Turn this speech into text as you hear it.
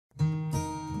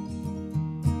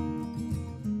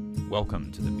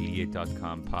Welcome to the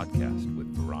Mediate.com podcast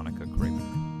with Veronica Kramer.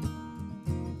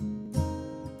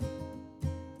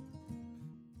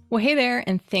 Well, hey there,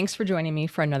 and thanks for joining me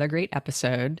for another great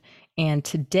episode. And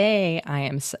today I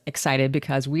am excited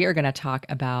because we are going to talk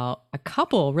about a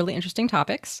couple really interesting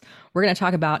topics. We're going to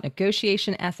talk about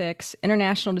negotiation ethics,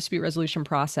 international dispute resolution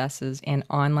processes, and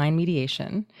online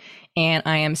mediation. And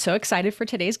I am so excited for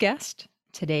today's guest.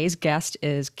 Today's guest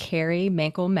is Carrie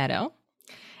Menkel-Meadow.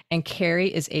 And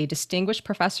Carrie is a distinguished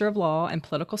professor of law and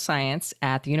political science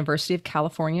at the University of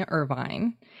California,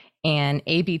 Irvine, and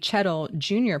A.B. Chettle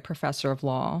Jr. Professor of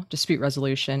Law, Dispute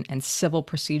Resolution, and Civil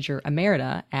Procedure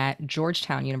Emerita at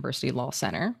Georgetown University Law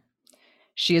Center.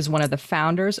 She is one of the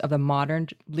founders of the modern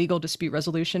legal dispute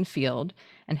resolution field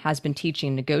and has been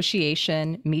teaching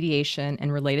negotiation, mediation,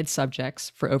 and related subjects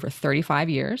for over 35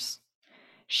 years.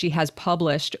 She has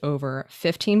published over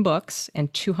 15 books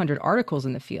and 200 articles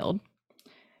in the field.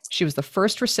 She was the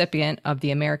first recipient of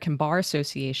the American Bar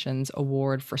Association's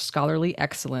Award for Scholarly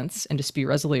Excellence in Dispute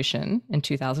Resolution in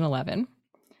 2011.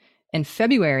 In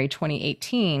February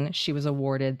 2018, she was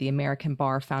awarded the American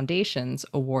Bar Foundation's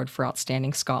Award for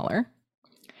Outstanding Scholar.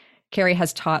 Carrie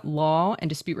has taught law and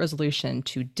dispute resolution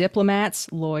to diplomats,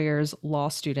 lawyers, law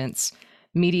students,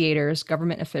 mediators,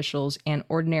 government officials, and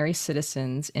ordinary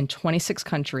citizens in 26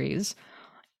 countries,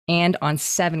 and on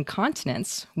 7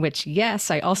 continents, which,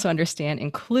 yes, I also understand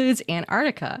includes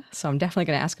Antarctica. So I'm definitely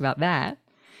going to ask about that.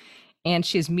 And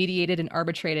she has mediated and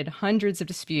arbitrated hundreds of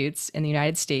disputes in the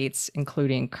United States,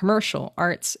 including commercial,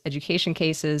 arts, education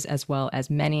cases, as well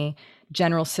as many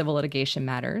general civil litigation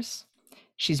matters.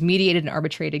 She's mediated and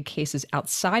arbitrated cases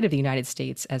outside of the United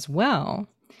States as well.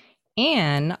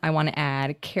 And I want to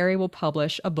add, Carrie will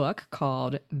publish a book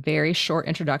called Very Short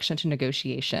Introduction to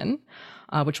Negotiation,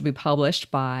 which will be published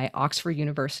by Oxford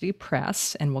University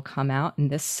Press and will come out in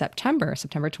this September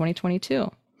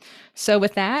 2022. So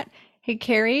with that, hey,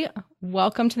 Carrie,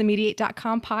 welcome to the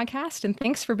Mediate.com podcast, and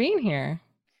thanks for being here.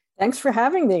 Thanks for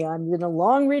having me. I've been a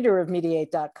long reader of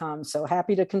Mediate.com, so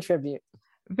happy to contribute.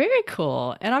 Very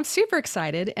cool. And I'm super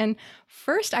excited. And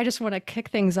first, I just want to kick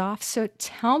things off. So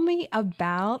tell me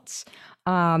about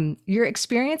your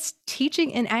experience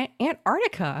teaching in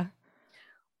Antarctica.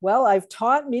 Well, I've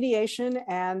taught mediation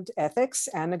and ethics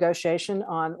and negotiation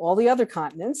on all the other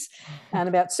continents. And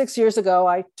about 6 years ago,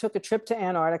 I took a trip to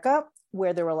Antarctica,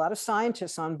 where there were a lot of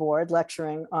scientists on board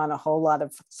lecturing on a whole lot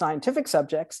of scientific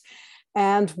subjects.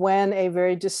 And when a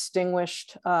very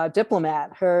distinguished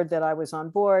diplomat heard that I was on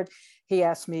board, he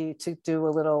asked me to do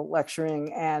a little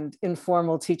lecturing and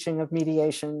informal teaching of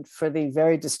mediation for the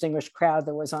very distinguished crowd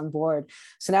that was on board.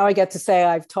 So now I get to say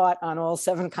I've taught on all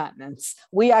 7 continents.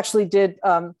 We actually did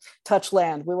touch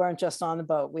land. We weren't just on the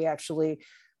boat. We actually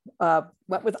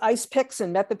went with ice picks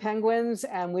and met the penguins,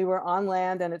 and we were on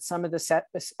land and at some of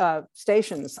the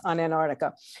stations on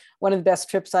Antarctica. One of the best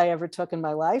trips I ever took in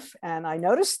my life. And I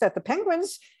noticed that the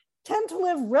penguins tend to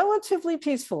live relatively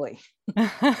peacefully.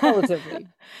 Relatively.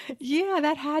 Yeah,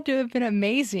 that had to have been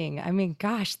amazing. I mean,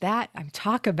 gosh,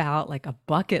 talk about like a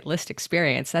bucket list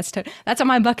experience. That's on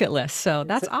my bucket list. So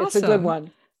that's awesome. It's a good one.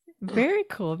 Very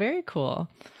cool. Very cool.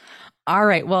 All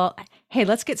right. Well, hey,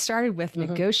 let's get started with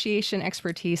negotiation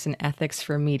expertise and ethics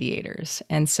for mediators.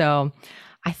 And so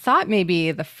I thought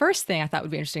maybe the first thing I thought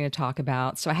would be interesting to talk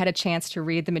about. So I had a chance to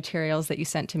read the materials that you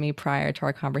sent to me prior to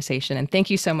our conversation. And thank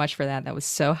you so much for that. That was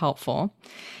so helpful.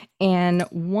 And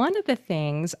one of the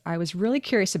things I was really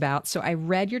curious about, so I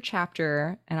read your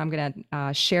chapter, and I'm going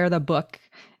to share the book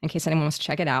in case anyone wants to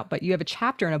check it out. But you have a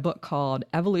chapter in a book called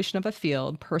Evolution of a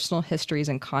Field, Personal Histories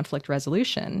and Conflict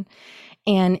Resolution.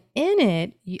 And in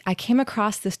it, I came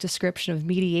across this description of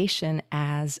mediation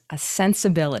as a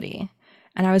sensibility.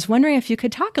 And I was wondering if you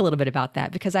could talk a little bit about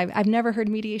that, because I've never heard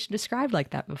mediation described like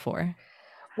that before.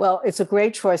 Well, it's a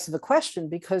great choice of a question,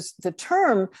 because the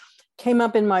term came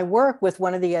up in my work with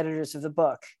one of the editors of the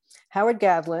book, Howard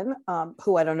Gadlin,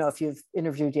 who I don't know if you've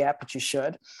interviewed yet, but you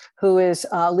should, who is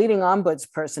a leading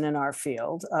ombudsperson in our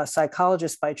field, a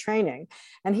psychologist by training.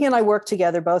 And he and I worked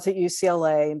together both at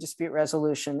UCLA in dispute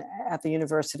resolution at the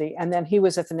university, and then he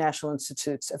was at the National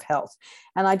Institutes of Health.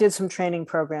 And I did some training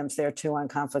programs there too on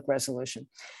conflict resolution.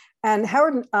 And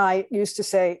Howard and I used to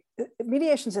say,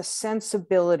 mediation is a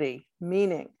sensibility,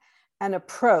 meaning, an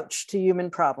approach to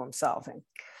human problem solving.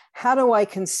 How do I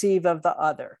conceive of the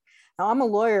other? Now, I'm a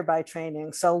lawyer by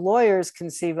training, so lawyers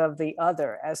conceive of the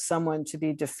other as someone to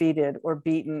be defeated or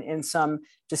beaten in some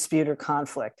dispute or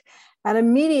conflict. And a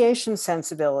mediation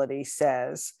sensibility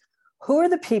says, who are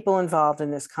the people involved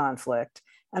in this conflict?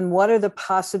 And what are the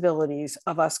possibilities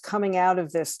of us coming out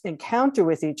of this encounter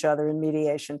with each other in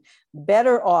mediation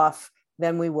better off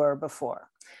than we were before?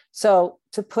 So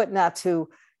to put, not to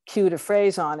cute a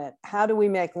phrase on it, how do we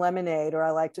make lemonade, or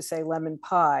I like to say lemon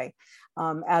pie,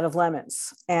 out of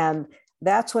lemons? And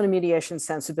that's what a mediation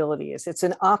sensibility is. It's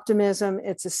an optimism.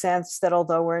 It's a sense that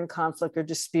although we're in conflict or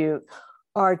dispute,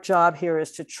 our job here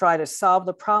is to try to solve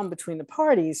the problem between the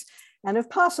parties and, if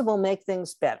possible, make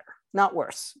things better, not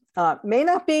worse. May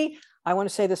not be, I want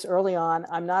to say this early on,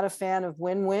 I'm not a fan of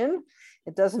win-win.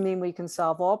 It doesn't mean we can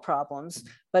solve all problems,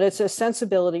 but it's a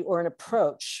sensibility or an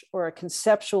approach or a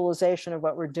conceptualization of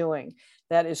what we're doing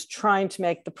that is trying to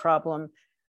make the problem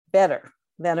better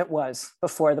than it was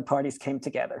before the parties came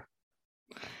together.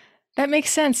 That makes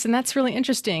sense. And that's really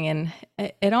interesting. And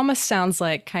it almost sounds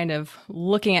like kind of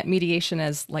looking at mediation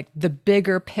as like the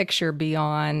bigger picture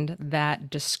beyond that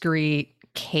discrete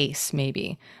case,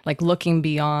 maybe like looking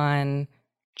beyond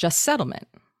just settlement.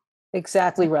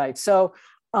 Exactly right. So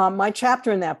my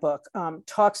chapter in that book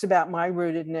talks about my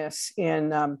rootedness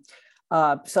in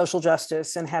social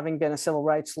justice and having been a civil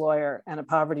rights lawyer and a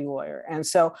poverty lawyer. And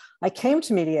so I came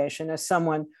to mediation as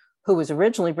someone who was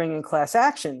originally bringing class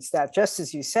actions that, just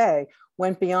as you say,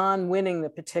 went beyond winning the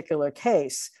particular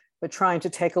case, but trying to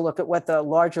take a look at what the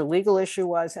larger legal issue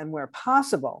was and, where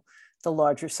possible, the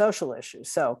larger social issue.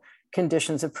 So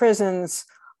conditions of prisons,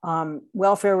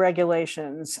 welfare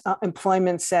regulations,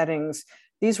 employment settings.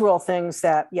 These were all things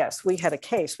that, yes, we had a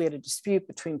case, we had a dispute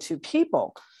between two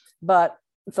people, but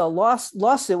the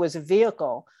lawsuit was a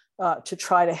vehicle to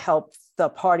try to help the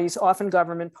parties, often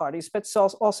government parties, but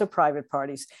also private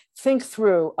parties, think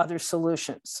through other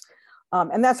solutions.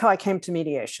 And that's how I came to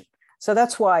mediation. So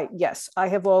that's why, yes, I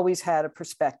have always had a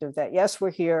perspective that, yes,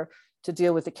 we're here to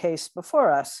deal with the case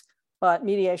before us, but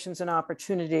mediation is an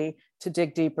opportunity to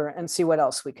dig deeper and see what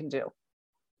else we can do.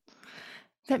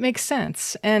 That makes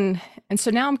sense. And so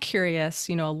now I'm curious,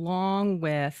 along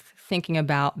with thinking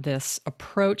about this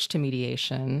approach to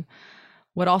mediation,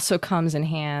 what also comes in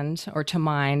hand or to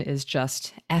mind is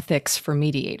just ethics for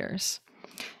mediators.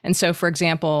 And so, for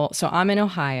example, so I'm in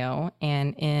Ohio,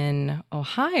 and in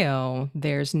Ohio,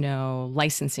 there's no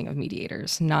licensing of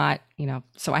mediators.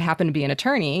 So I happen to be an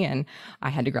attorney, and I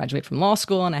had to graduate from law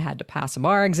school, and I had to pass a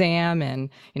bar exam. And,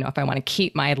 if I want to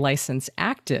keep my license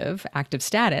active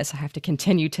status, I have to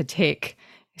continue to take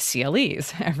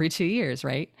CLEs every 2 years,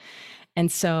 right? And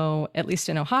so, at least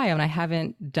in Ohio, and I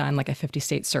haven't done like a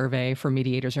 50-state survey for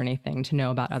mediators or anything to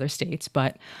know about other states,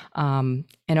 but in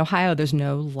Ohio, there's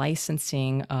no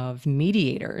licensing of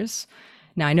mediators.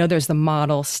 Now, I know there's the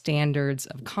model standards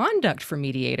of conduct for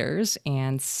mediators,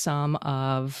 and some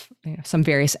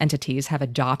various entities have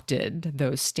adopted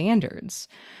those standards.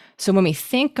 So when we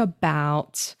think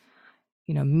about,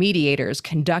 mediators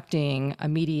conducting a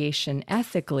mediation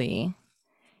ethically,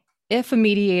 if a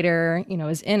mediator,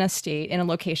 is in a state, in a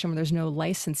location where there's no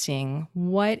licensing,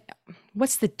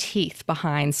 what's the teeth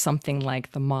behind something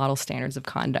like the model standards of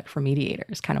conduct for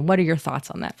mediators? Kind of, what are your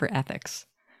thoughts on that for ethics?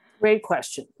 Great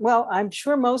question. Well, I'm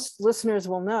sure most listeners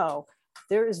will know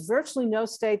there is virtually no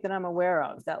state that I'm aware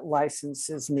of that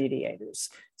licenses mediators.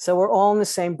 So we're all in the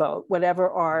same boat, whatever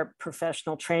our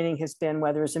professional training has been,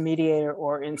 whether as a mediator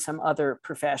or in some other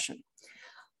profession.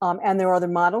 And there are the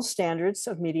model standards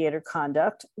of mediator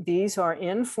conduct. These are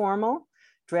informal,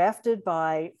 drafted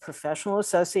by professional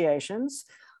associations,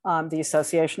 the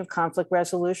Association of Conflict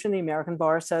Resolution, the American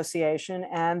Bar Association,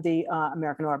 and the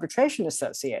American Arbitration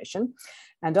Association.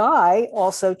 And I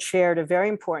also chaired a very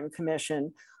important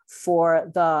commission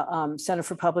for the Center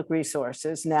for Public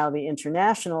Resources, now the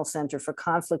International Center for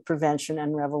Conflict Prevention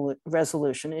and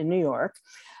Resolution in New York,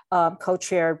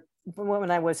 co-chaired when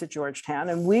I was at Georgetown,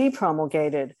 and we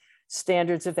promulgated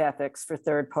standards of ethics for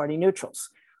third-party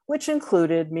neutrals, which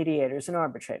included mediators and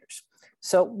arbitrators.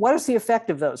 So what is the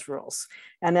effect of those rules?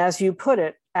 And as you put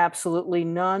it, absolutely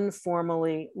none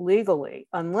formally, legally,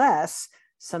 unless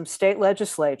some state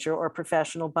legislature or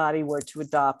professional body were to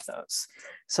adopt those.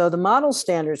 So the model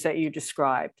standards that you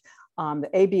described, the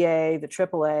ABA, the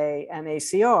AAA, and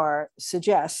ACR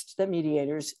suggest that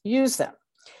mediators use them.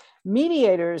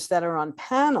 Mediators that are on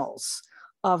panels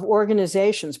of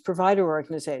organizations, provider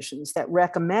organizations that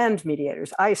recommend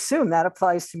mediators, I assume that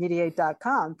applies to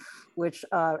mediate.com, which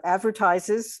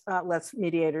lets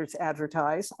mediators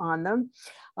advertise on them.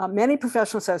 Many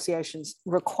professional associations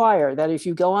require that if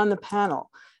you go on the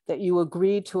panel, that you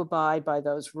agree to abide by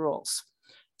those rules.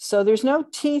 So there's no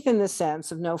teeth in the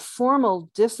sense of no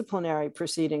formal disciplinary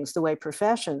proceedings the way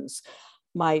professions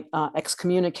might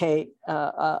excommunicate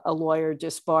a lawyer,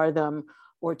 disbar them,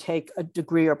 or take a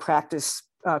degree or practice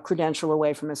credential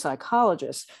away from a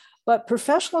psychologist. But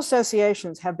professional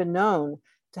associations have been known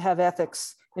to have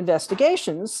ethics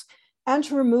investigations and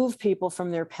to remove people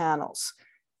from their panels.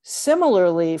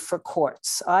 Similarly, for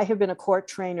courts, I have been a court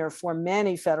trainer for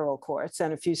many federal courts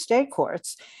and a few state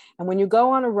courts. And when you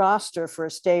go on a roster for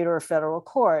a state or a federal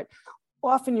court,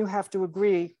 often you have to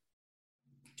agree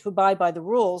to abide by the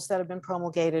rules that have been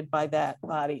promulgated by that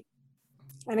body.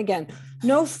 And again,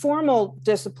 no formal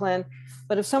discipline,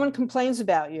 but if someone complains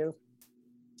about you,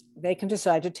 they can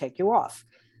decide to take you off.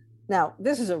 Now,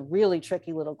 this is a really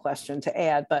tricky little question to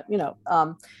add, but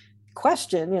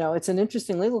it's an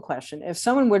interesting legal question. If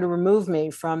someone were to remove me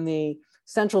from the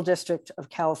Central District of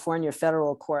California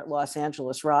Federal Court, Los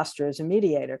Angeles roster as a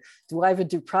mediator, do I have a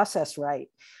due process right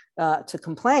to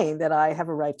complain that I have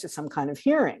a right to some kind of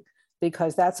hearing?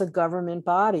 Because that's a government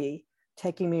body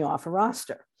taking me off a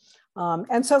roster.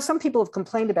 And so some people have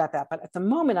complained about that, but at the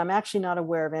moment, I'm actually not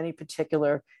aware of any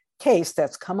particular case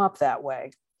that's come up that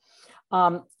way.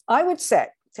 I would say,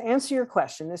 to answer your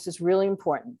question, this is really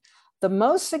important. The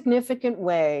most significant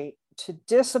way to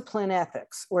discipline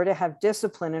ethics or to have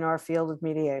discipline in our field of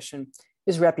mediation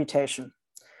is reputation.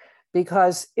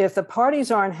 Because if the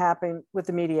parties aren't happy with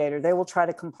the mediator, they will try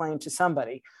to complain to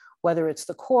somebody, whether it's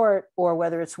the court or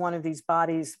whether it's one of these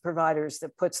bodies, providers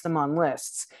that puts them on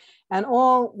lists. And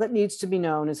all that needs to be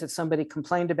known is that somebody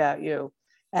complained about you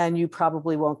and you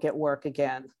probably won't get work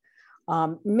again.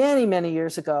 Many, many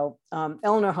years ago,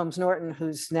 Eleanor Holmes Norton,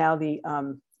 who's now the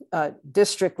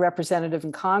district representative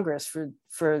in Congress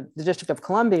for the District of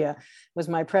Columbia, was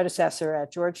my predecessor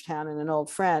at Georgetown and an old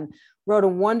friend, wrote a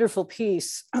wonderful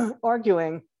piece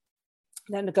arguing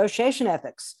that negotiation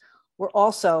ethics were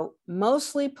also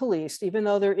mostly policed, even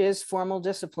though there is formal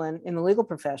discipline in the legal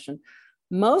profession.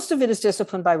 Most of it is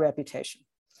disciplined by reputation.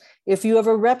 If you have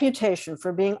a reputation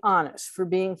for being honest, for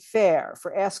being fair,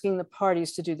 for asking the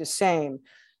parties to do the same,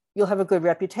 you'll have a good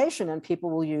reputation and people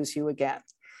will use you again.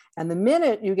 And the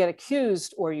minute you get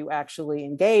accused or you actually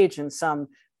engage in some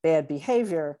bad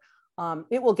behavior,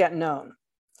 it will get known.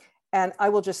 And I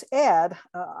will just add,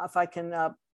 if I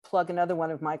can plug another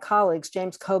one of my colleagues,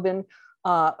 James Coben,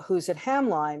 who's at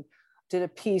Hamline, did a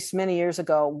piece many years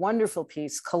ago, a wonderful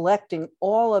piece, collecting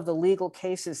all of the legal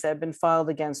cases that have been filed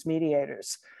against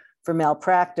mediators for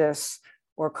malpractice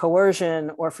or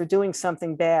coercion or for doing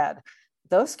something bad.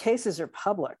 Those cases are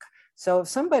public. So if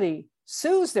somebody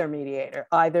sues their mediator,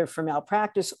 either for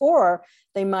malpractice or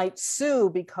they might sue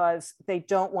because they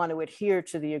don't want to adhere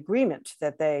to the agreement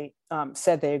that they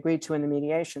said they agreed to in the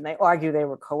mediation, they argue they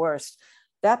were coerced,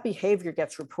 that behavior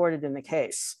gets reported in the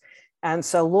case. And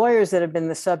so lawyers that have been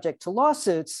the subject to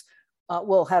lawsuits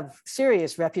will have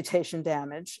serious reputation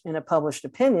damage in a published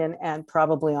opinion and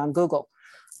probably on Google.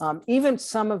 Even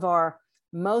some of our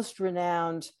most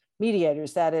renowned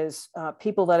mediators, that is,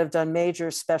 people that have done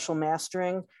major special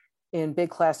mastering in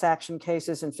big class action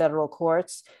cases in federal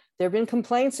courts, there have been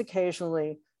complaints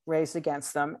occasionally raised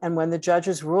against them. And when the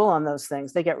judges rule on those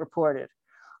things, they get reported.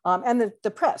 And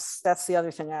the press, that's the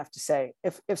other thing I have to say.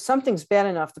 If something's bad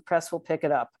enough, the press will pick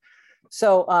it up.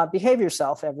 So behave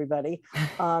yourself, everybody.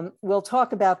 We'll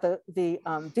talk about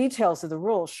the details of the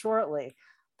rules shortly,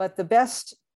 but the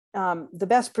best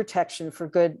protection for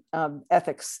good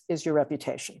ethics is your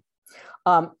reputation.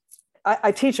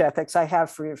 I teach ethics, I have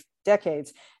for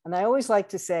decades, and I always like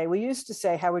to say, we used to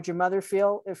say, how would your mother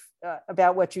feel if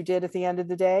about what you did at the end of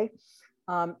the day?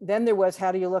 Then there was,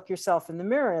 how do you look yourself in the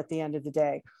mirror at the end of the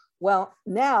day? Well,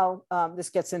 now this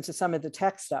gets into some of the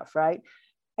tech stuff, right?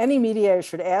 Any mediator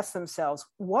should ask themselves,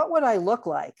 what would I look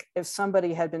like if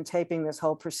somebody had been taping this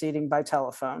whole proceeding by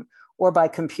telephone or by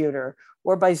computer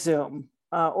or by Zoom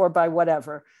or by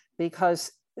whatever?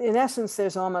 Because in essence,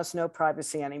 there's almost no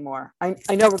privacy anymore. I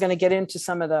know we're going to get into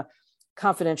some of the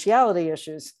confidentiality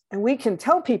issues, and we can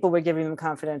tell people we're giving them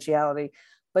confidentiality.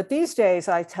 But these days,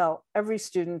 I tell every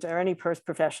student or any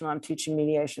professional I'm teaching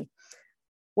mediation,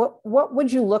 what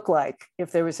would you look like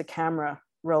if there was a camera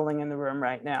rolling in the room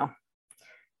right now?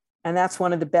 And that's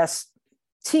one of the best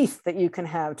teeth that you can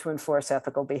have to enforce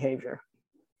ethical behavior.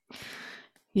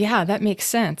 Yeah, that makes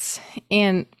sense.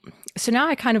 And so now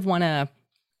I kind of want to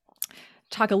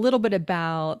talk a little bit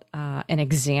about an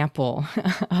example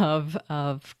of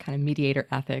kind of mediator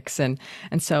ethics. And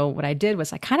so what I did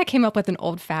was I kind of came up with an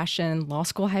old-fashioned law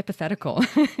school hypothetical.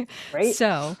 Great.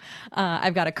 So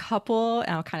I've got a couple,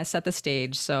 and I'll kind of set the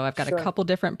stage. So I've got a couple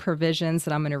different provisions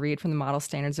that I'm going to read from the Model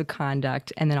Standards of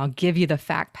Conduct, and then I'll give you the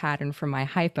fact pattern from my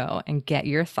hypo and get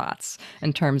your thoughts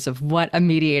in terms of what a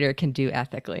mediator can do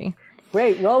ethically.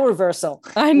 Great, role reversal.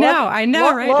 I know,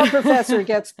 right? Law professor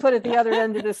gets put at the other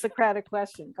end of the Socratic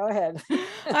question. Go ahead.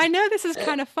 I know, this is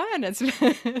kind of fun. It's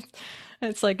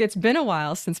like, it's been a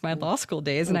while since my law school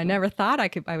days, and I never thought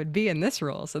I would be in this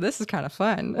role. So this is kind of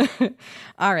fun.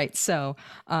 All right. So,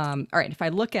 if I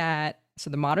look at So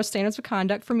the model standards of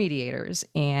conduct for mediators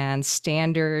and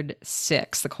standard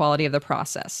 6, the quality of the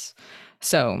process.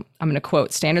 So I'm going to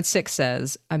quote standard 6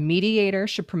 says, a mediator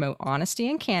should promote honesty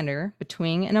and candor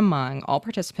between and among all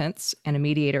participants, and a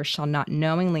mediator shall not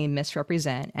knowingly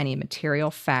misrepresent any material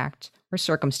fact or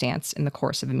circumstance in the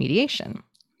course of a mediation.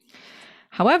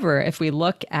 However, if we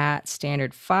look at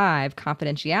standard 5,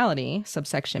 confidentiality,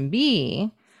 subsection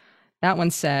B, that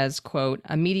one says, quote,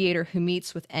 a mediator who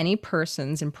meets with any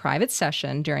persons in private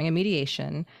session during a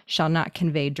mediation shall not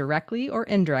convey directly or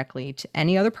indirectly to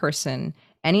any other person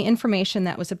any information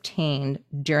that was obtained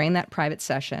during that private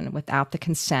session without the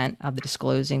consent of the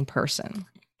disclosing person.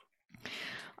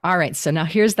 All right, so now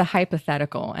here's the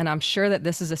hypothetical, and I'm sure that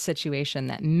this is a situation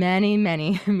that many,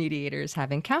 many mediators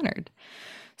have encountered.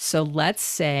 So let's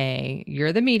say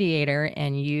you're the mediator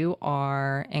and you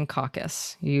are in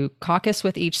caucus. You caucus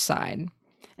with each side.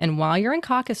 And while you're in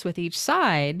caucus with each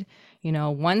side,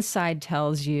 one side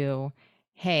tells you,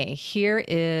 hey, here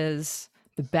is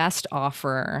the best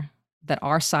offer that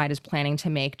our side is planning to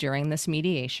make during this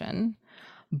mediation,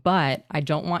 but I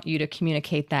don't want you to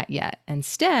communicate that yet.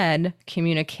 Instead,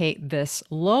 communicate this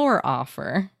lower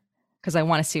offer because I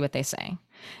want to see what they say.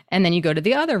 And then you go to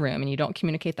the other room and you don't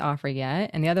communicate the offer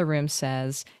yet. And the other room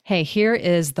says, hey, here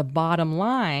is the bottom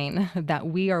line that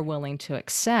we are willing to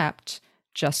accept,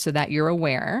 just so that you're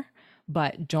aware,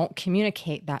 but don't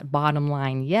communicate that bottom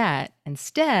line yet.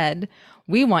 Instead,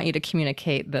 we want you to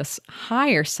communicate this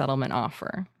higher settlement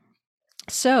offer.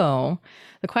 So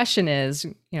the question is,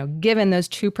 given those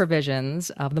two provisions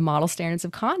of the model standards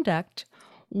of conduct,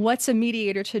 what's a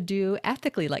mediator to do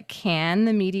ethically? Like, can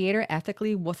the mediator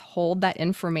ethically withhold that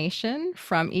information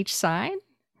from each side?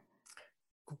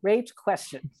 Great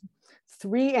question.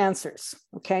 3 answers.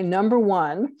 Okay, number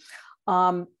 1,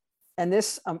 and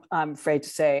this, I'm afraid to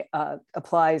say,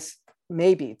 applies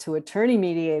maybe to attorney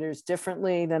mediators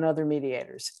differently than other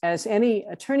mediators. As any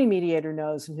attorney mediator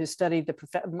knows and who studied the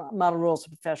model rules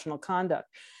of professional conduct,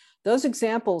 those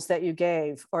examples that you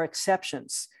gave are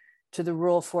exceptions to the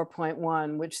rule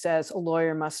 4.1, which says a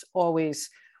lawyer must always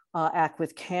act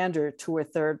with candor to a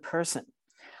third person.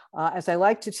 As I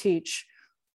like to teach,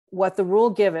 what the rule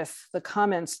giveth, the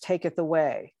comments taketh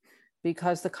away,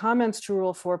 because the comments to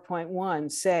rule 4.1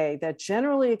 say that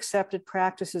generally accepted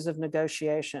practices of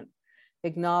negotiation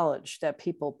acknowledge that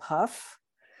people puff,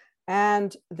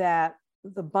 and that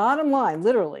the bottom line,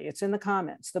 literally, it's in the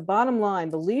comments, the bottom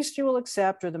line, the least you will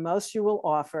accept or the most you will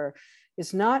offer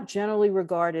is not generally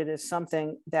regarded as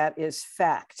something that is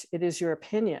fact. It is your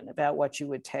opinion about what you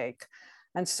would take.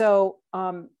 And so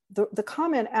the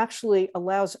comment actually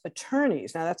allows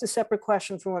attorneys, now that's a separate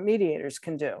question from what mediators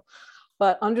can do,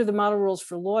 but under the model rules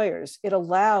for lawyers, it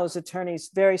allows attorneys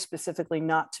very specifically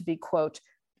not to be, quote,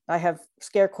 I have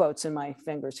scare quotes in my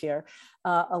fingers here,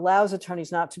 allows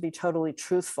attorneys not to be totally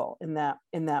truthful in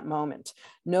that moment.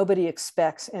 Nobody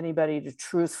expects anybody to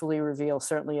truthfully reveal,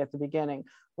 certainly at the beginning,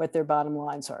 what their bottom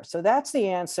lines are. So that's the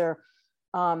answer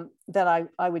that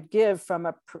I would give from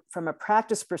a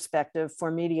practice perspective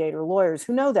for mediator lawyers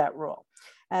who know that rule.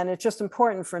 And it's just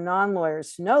important for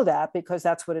non-lawyers to know that, because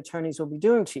that's what attorneys will be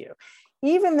doing to you.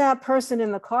 Even that person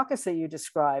in the caucus that you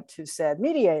described who said,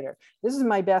 mediator, this is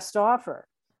my best offer,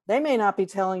 they may not be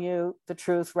telling you the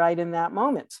truth right in that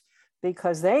moment,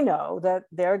 because they know that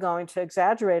they're going to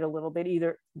exaggerate a little bit,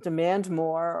 either demand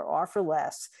more or offer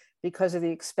less because of the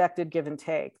expected give and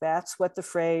take. That's what the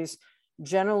phrase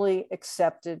generally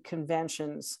accepted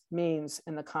conventions means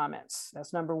in the comments.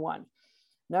 That's number 1.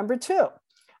 Number 2,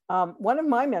 one of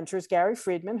my mentors, Gary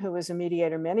Friedman, who was a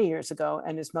mediator many years ago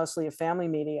and is mostly a family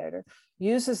mediator,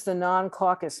 uses the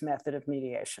non-caucus method of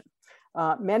mediation.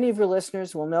 Many of your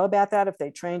listeners will know about that if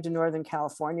they trained in Northern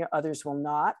California, others will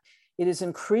not. It is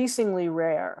increasingly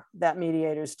rare that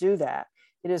mediators do that.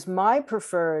 It is my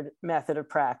preferred method of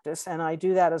practice, and I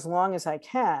do that as long as I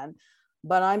can,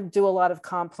 but I do a lot of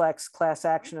complex class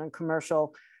action and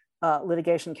commercial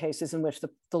litigation cases in which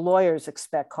the lawyers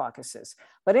expect caucuses.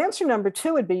 But answer number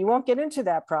 2 would be, you won't get into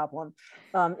that problem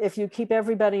if you keep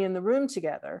everybody in the room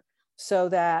together, so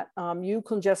that you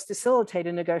can just facilitate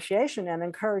a negotiation and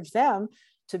encourage them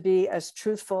to be as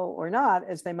truthful or not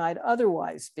as they might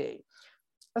otherwise be.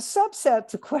 A subset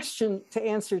to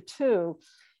answer 2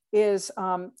 is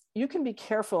you can be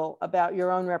careful about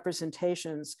your own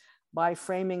representations by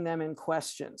framing them in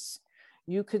questions.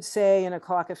 You could say in a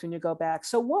caucus when you go back,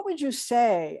 so what would you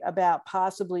say about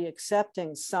possibly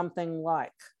accepting something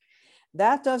like?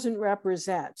 That doesn't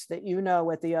represent that you know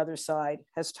what the other side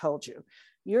has told you.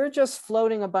 You're just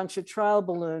floating a bunch of trial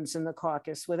balloons in the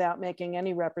caucus without making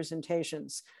any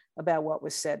representations about what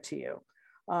was said to you.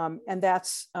 And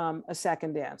that's a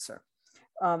second answer.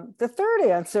 The third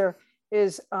answer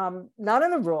is not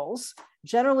in the rules,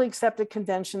 generally accepted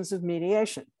conventions of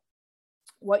mediation.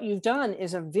 What you've done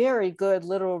is a very good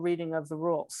literal reading of the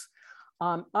rules.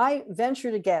 I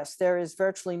venture to guess there is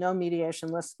virtually no mediator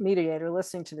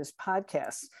listening to this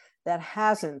podcast that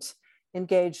hasn't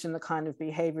engaged in the kind of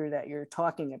behavior that you're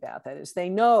talking about. That is, they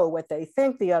know what they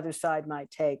think the other side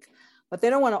might take, but they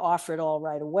don't want to offer it all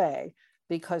right away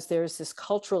because there's this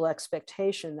cultural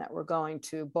expectation that we're going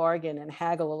to bargain and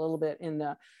haggle a little bit in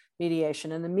the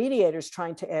mediation, and the mediator's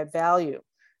trying to add value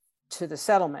to the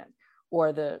settlement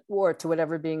or to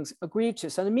whatever being agreed to.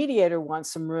 So the mediator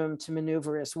wants some room to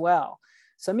maneuver as well.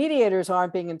 So mediators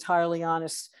aren't being entirely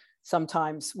honest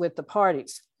sometimes with the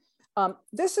parties.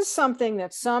 This is something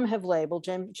that some have labeled,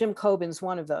 Jim Cobin's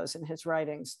one of those in his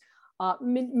writings,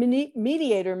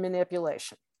 mediator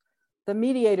manipulation. The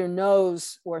mediator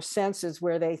knows or senses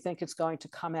where they think it's going to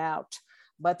come out,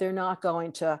 but they're not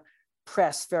going to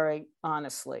press very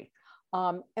honestly.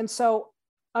 And so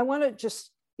I want to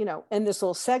just, end this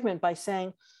little segment by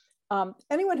saying,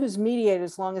 anyone who's mediated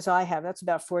as long as I have, that's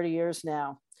about 40 years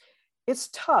now, it's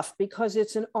tough because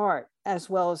it's an art as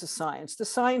well as a science. The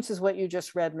science is what you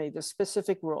just read me, the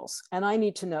specific rules, and I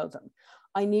need to know them.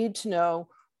 I need to know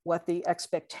what the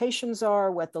expectations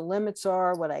are, what the limits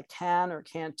are, what I can or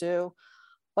can't do.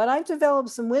 But I've developed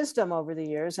some wisdom over the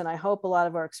years, and I hope a lot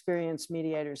of our experienced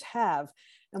mediators have.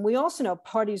 And we also know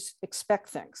parties expect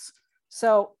things.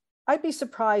 So I'd be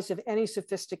surprised if any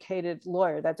sophisticated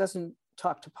lawyer that doesn't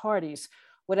talk to parties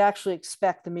would actually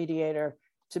expect the mediator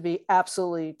to be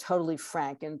absolutely, totally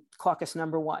frank in caucus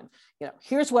number one.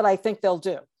 Here's what I think they'll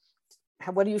do.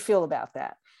 What do you feel about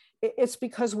that? It's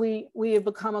because we have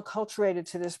become acculturated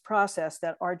to this process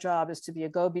that our job is to be a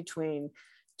go-between,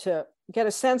 to get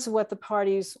a sense of what the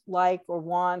parties like or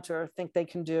want or think they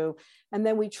can do. And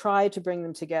then we try to bring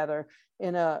them together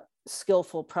in a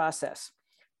skillful process.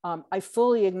 I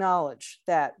fully acknowledge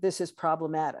that this is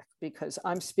problematic because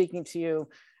I'm speaking to you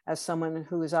as someone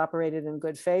who has operated in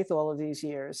good faith all of these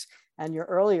years. And your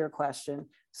earlier question,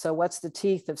 so what's the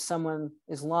teeth if someone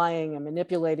is lying and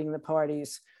manipulating the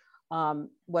parties?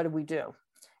 What do we do?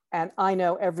 And I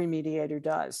know every mediator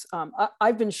does.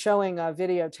 I've been showing a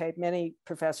videotape, many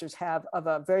professors have, of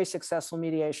a very successful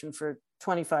mediation for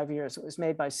 25 years. It was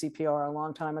made by CPR a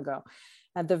long time ago.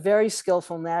 And the very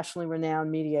skillful, nationally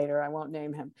renowned mediator, I won't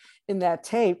name him, in that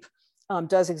tape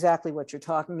does exactly what you're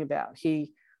talking about.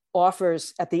 He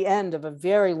offers, at the end of a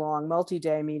very long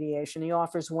multi-day mediation, he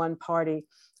offers one party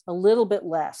a little bit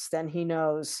less than he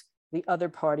knows the other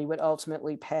party would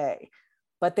ultimately pay.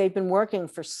 But they've been working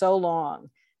for so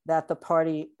long that the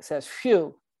party says,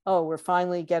 phew, oh, we're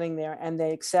finally getting there, and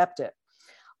they accept it.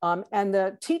 And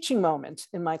the teaching moment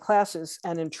in my classes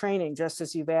and in training, just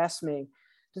as you've asked me,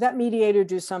 did that mediator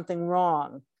do something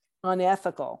wrong,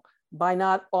 unethical, by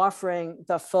not offering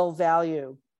the full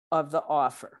value of the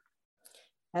offer?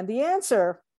 And the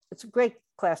answer, it's a great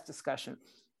class discussion,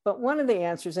 but one of the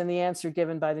answers, and the answer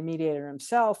given by the mediator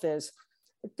himself, is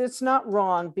it's not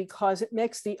wrong because it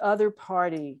makes the other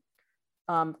party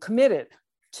committed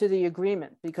to the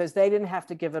agreement because they didn't have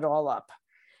to give it all up.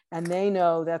 And they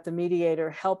know that the mediator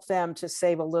helped them to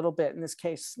save a little bit, in this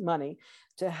case, money,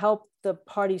 to help the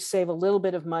party save a little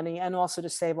bit of money and also to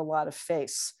save a lot of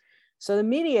face. So the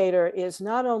mediator is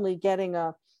not only getting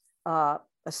a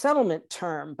settlement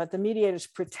term, but the mediator is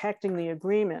protecting the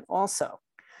agreement also.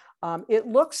 It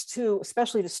looks to,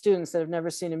 especially to students that have never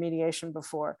seen a mediation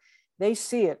before, they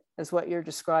see it as what you're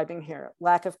describing here,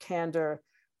 lack of candor,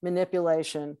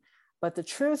 manipulation. But the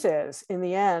truth is, in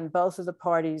the end, both of the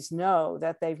parties know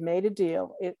that they've made a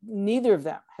deal. Neither of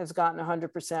them has gotten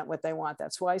 100% what they want.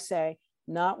 That's why I say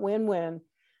not win-win.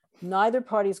 Neither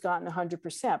party's gotten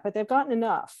 100%, but they've gotten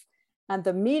enough. And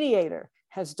the mediator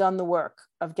has done the work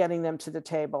of getting them to the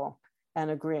table and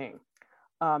agreeing.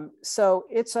 So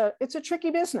it's a tricky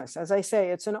business. As I say,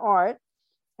 it's an art,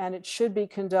 and it should be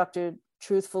conducted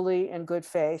truthfully and good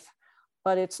faith,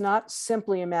 but it's not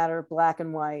simply a matter of black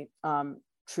and white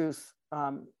truth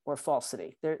or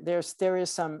falsity. There is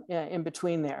some in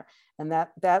between there, and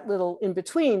that little in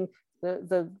between,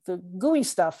 the gooey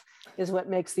stuff, is what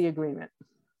makes the agreement.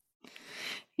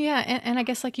 Yeah, and I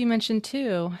guess like you mentioned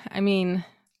too, I mean,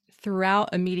 throughout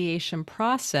a mediation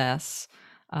process,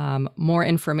 more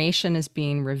information is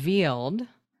being revealed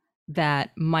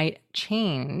that might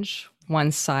change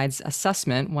one side's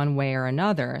assessment one way or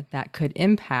another that could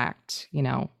impact,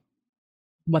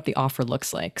 what the offer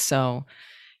looks like. So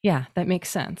yeah, that makes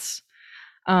sense.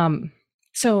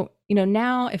 So,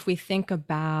 now if we think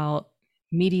about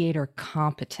mediator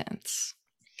competence,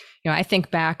 I think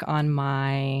back on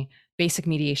my basic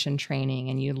mediation training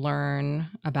and you learn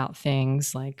about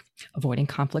things like avoiding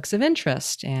conflicts of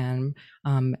interest and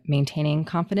maintaining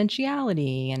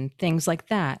confidentiality and things like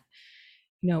that.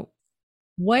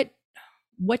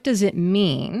 What does it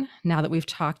mean now that we've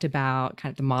talked about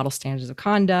kind of the model standards of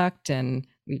conduct and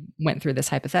we went through this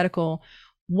hypothetical?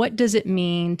 What does it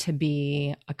mean to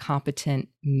be a competent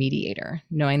mediator,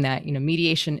 knowing that,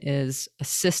 mediation is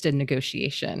assisted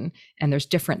negotiation and there's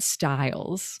different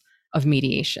styles of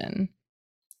mediation?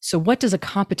 So what does a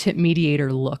competent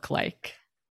mediator look like?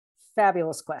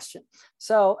 Fabulous question.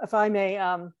 So if I may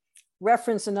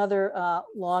reference another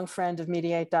long friend of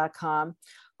mediate.com,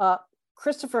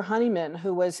 Christopher Honeyman,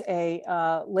 who was a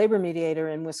labor mediator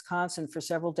in Wisconsin for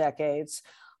several decades,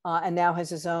 and now has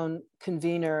his own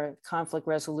convener conflict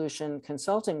resolution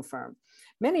consulting firm.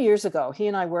 Many years ago, he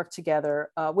and I worked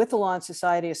together with the Law and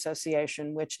Society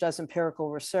Association, which does empirical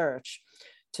research,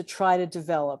 to try to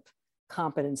develop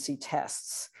competency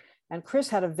tests. And Chris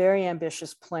had a very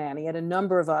ambitious plan. He had a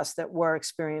number of us that were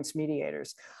experienced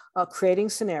mediators, creating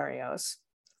scenarios,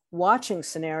 watching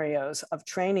scenarios of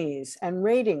trainees and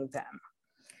rating them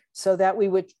so that we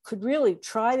could really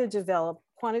try to develop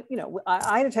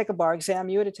I had to take a bar exam,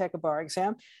 you had to take a bar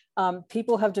exam.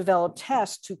 People have developed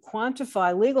tests to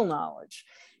quantify legal knowledge.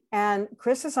 And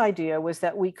Chris's idea was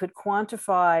that we could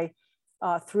quantify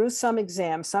through some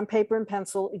exams, some paper and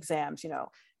pencil exams,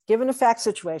 given a fact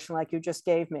situation like you just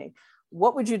gave me,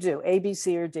 what would you do, A, B,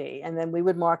 C, or D? And then we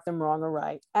would mark them wrong or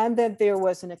right. And then there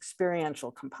was an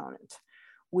experiential component.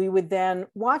 We would then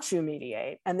watch you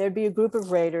mediate, and there'd be a group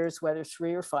of raters, whether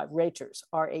 3 or 5, raters,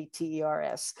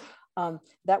 R-A-T-E-R-S,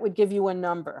 that would give you a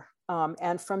number.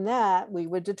 And from that, we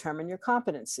would determine your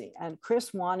competency. And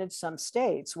Chris wanted some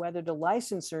states, whether to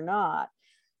license or not,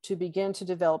 to begin to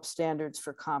develop standards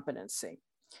for competency.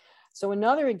 So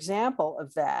another example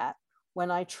of that,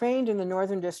 when I trained in the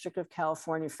Northern District of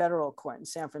California Federal Court in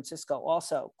San Francisco,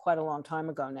 also quite a long time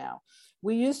ago now,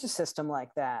 we used a system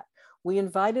like that. We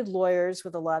invited lawyers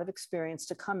with a lot of experience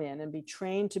to come in and be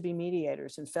trained to be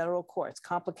mediators in federal courts,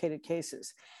 complicated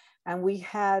cases. And we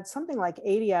had something like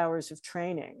 80 hours of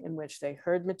training in which they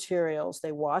heard materials,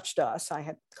 they watched us, I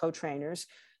had co-trainers,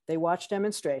 they watched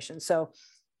demonstrations. So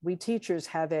we teachers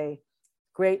have a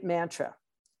great mantra: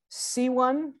 see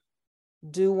one,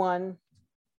 do one,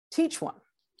 teach one.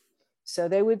 So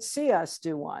they would see us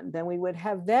do one, then we would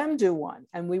have them do one,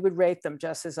 and we would rate them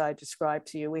just as I described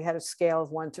to you. We had a scale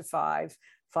of 1 to 5.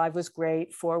 5 was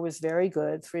great, 4 was very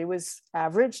good, 3 was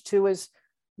average, 2 was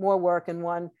more work, and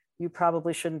 1, you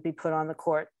probably shouldn't be put on the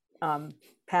court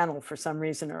panel for some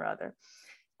reason or other.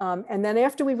 And then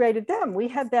after we rated them, we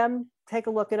had them take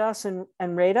a look at us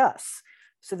and rate us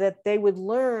so that they would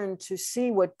learn to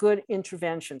see what good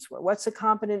interventions were. What's a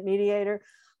competent mediator?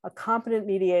 A competent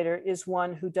mediator is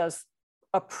one who does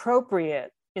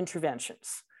appropriate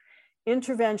interventions,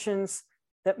 interventions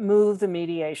that move the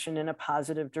mediation in a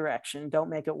positive direction, don't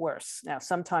make it worse. Now,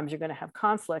 sometimes you're going to have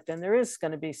conflict and there is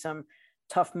going to be some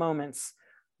tough moments,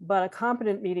 but a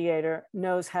competent mediator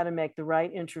knows how to make the right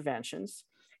interventions.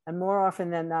 And more often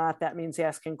than not, that means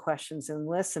asking questions and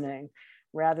listening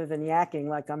rather than yakking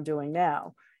like I'm doing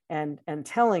now, and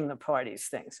telling the parties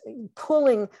things,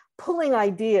 pulling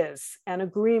ideas and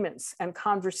agreements and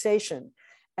conversation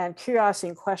and curiosity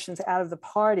and questions out of the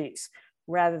parties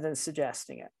rather than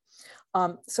suggesting it.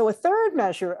 So a third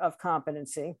measure of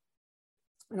competency,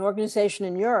 an organization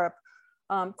in Europe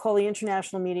called the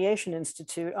International Mediation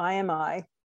Institute, IMI,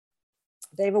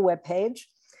 they have a webpage,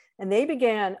 and they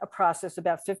began a process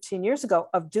about 15 years ago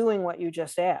of doing what you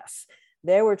just asked.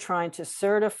 They were trying to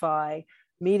certify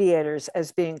mediators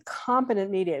as being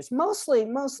competent mediators, mostly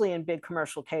in big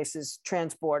commercial cases,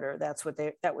 transborder,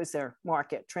 that was their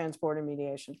market, transborder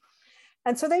mediation.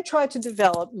 And so they tried to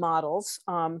develop models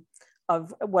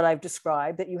of what I've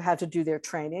described, that you had to do their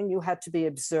training, you had to be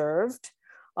observed,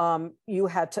 you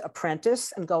had to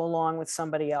apprentice and go along with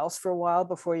somebody else for a while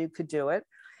before you could do it.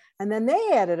 And then they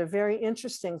added a very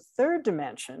interesting third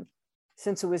dimension,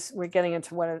 since we're getting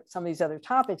into some of these other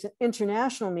topics,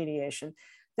 international mediation.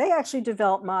 They actually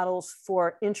developed models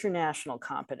for international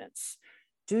competence.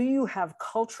 Do you have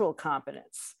cultural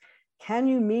competence? Can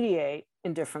you mediate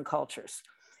in different cultures?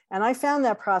 And I found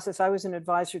that process, I was an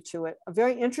advisor to it, a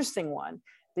very interesting one,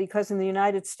 because in the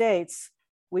United States,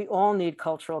 we all need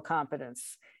cultural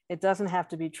competence. It doesn't have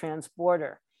to be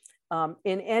transborder.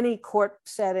 In any court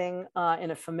setting,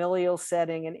 in a familial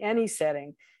setting, in any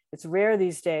setting, it's rare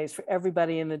these days for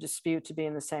everybody in the dispute to be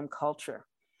in the same culture.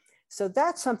 So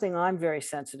that's something I'm very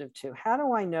sensitive to. How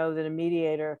do I know that a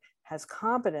mediator has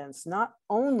competence not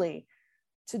only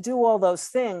to do all those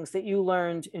things that you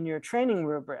learned in your training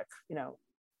rubric,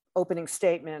 opening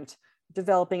statement,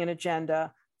 developing an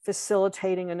agenda,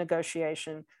 facilitating a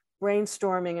negotiation,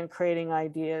 brainstorming and creating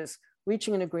ideas,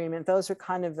 reaching an agreement. Those are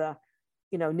kind of the,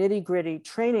 nitty-gritty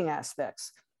training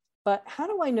aspects. But how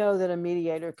do I know that a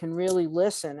mediator can really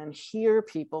listen and hear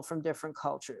people from different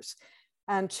cultures?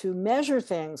 And to measure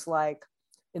things like,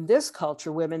 in this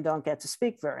culture, women don't get to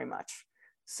speak very much,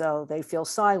 so they feel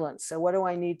silent. So what do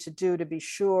I need to do to be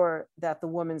sure that the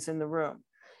woman's in the room?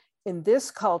 In this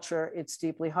culture, it's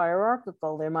deeply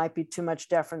hierarchical. There might be too much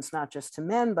deference, not just to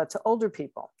men, but to older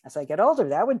people. As I get older,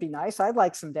 that would be nice. I'd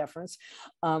like some deference.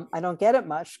 I don't get it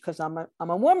much because I'm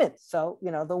a woman. So,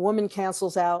 the woman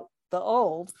cancels out the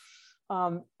old.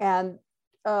 And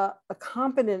a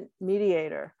competent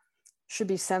mediator should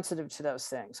be sensitive to those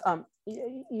things.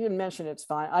 You mentioned it's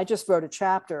fine. I just wrote a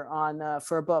chapter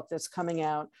for a book that's coming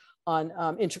out on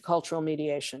intercultural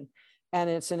mediation.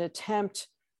 And it's an attempt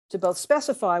to both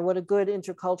specify what a good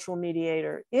intercultural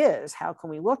mediator is, how can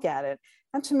we look at it,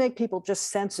 and to make people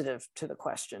just sensitive to the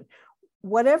question.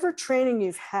 Whatever training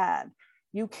you've had,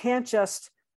 you can't just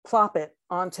plop it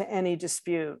onto any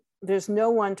dispute. There's no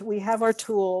one, we have our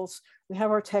tools, we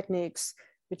have our techniques,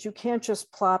 but you can't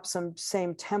just plop some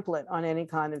same template on any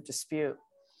kind of dispute.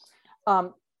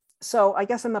 So I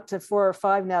guess I'm up to 4 or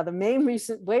 5 now. The main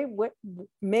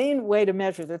way to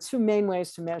measure, there are 2 main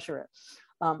ways to measure it.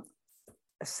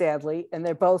 Sadly, and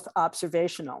they're both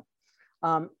observational.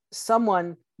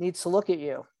 Someone needs to look at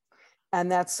you,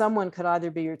 and that someone could either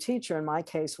be your teacher, in my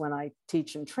case, when I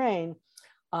teach and train,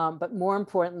 but more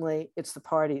importantly, it's the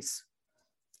parties.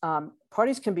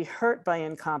 Parties can be hurt by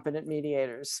incompetent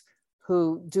mediators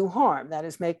who do harm, that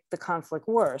is, make the conflict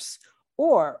worse,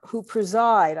 or who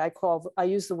preside. I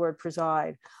use the word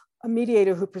preside, a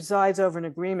mediator who presides over an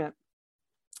agreement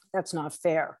that's not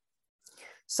fair.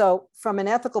 So from an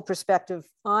ethical perspective,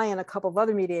 I and a couple of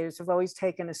other mediators have always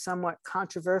taken a somewhat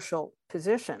controversial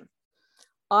position.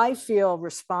 I feel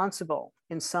responsible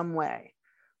in some way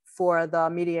for the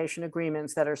mediation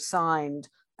agreements that are signed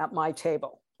at my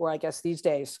table, or I guess these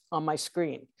days on my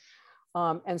screen.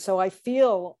 And so I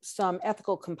feel some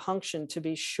ethical compunction to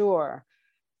be sure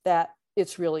that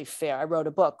it's really fair. I wrote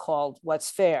a book called What's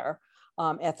Fair?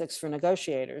 Ethics for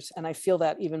Negotiators. And I feel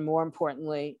that even more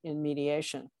importantly in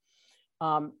mediation.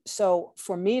 So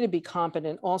for me to be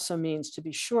competent also means to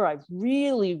be sure I've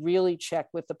really, really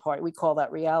checked with the party. We call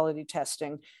that reality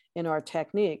testing in our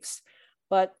techniques.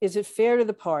 But is it fair to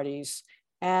the parties?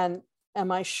 And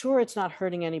am I sure it's not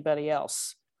hurting anybody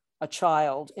else? A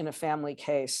child in a family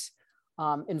case,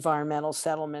 environmental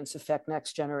settlements affect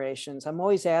next generations. I'm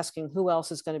always asking who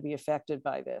else is going to be affected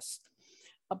by this.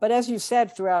 But as you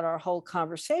said throughout our whole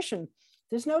conversation,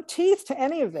 there's no teeth to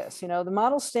any of this. The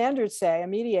model standards say a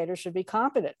mediator should be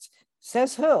competent.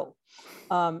 Says who?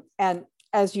 And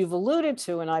as you've alluded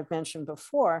to, and I've mentioned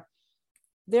before,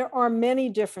 there are many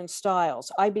different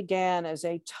styles. I began as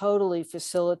a totally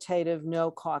facilitative,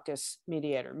 no caucus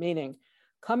mediator, meaning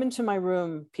come into my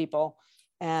room, people,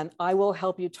 and I will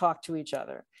help you talk to each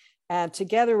other. And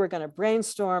together we're going to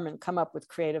brainstorm and come up with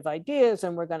creative ideas,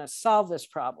 and we're going to solve this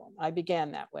problem. I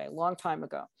began that way a long time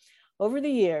ago. Over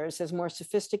the years, as more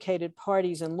sophisticated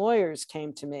parties and lawyers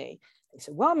came to me, they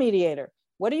said, well, mediator,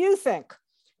 what do you think?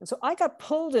 And so I got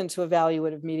pulled into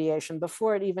evaluative mediation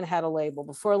before it even had a label,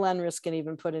 before Len Riskin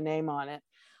even put a name on it.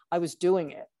 I was doing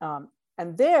it.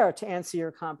 And there, to answer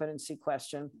your competency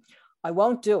question, I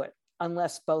won't do it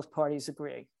unless both parties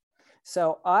agree.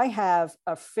 So I have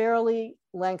a fairly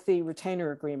lengthy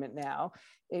retainer agreement now.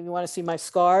 If you want to see my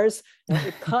scars,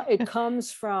 it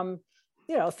comes from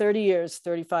 30 years,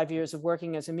 35 years of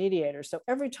working as a mediator. So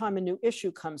every time a new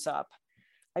issue comes up,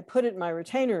 I put it in my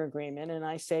retainer agreement and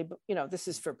I say, this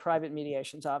is for private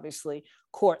mediations, obviously.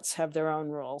 Courts have their own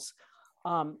rules.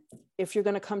 If you're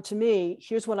going to come to me,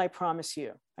 here's what I promise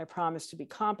you. I promise to be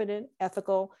competent,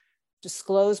 ethical,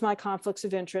 disclose my conflicts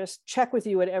of interest, check with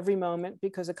you at every moment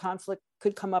because a conflict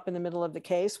could come up in the middle of the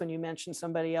case when you mention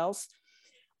somebody else.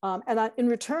 In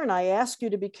return, I ask you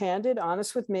to be candid,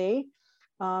 honest with me.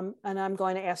 And I'm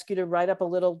going to ask you to write up a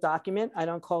little document. I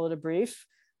don't call it a brief,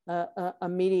 a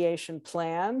mediation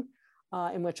plan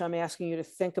in which I'm asking you to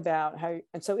think about how,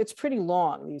 and so it's pretty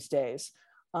long these days,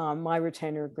 my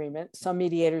retainer agreement. Some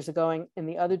mediators are going in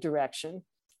the other direction,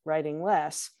 writing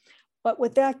less. But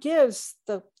what that gives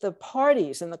the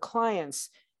parties and the clients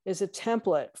is a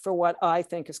template for what I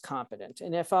think is competent.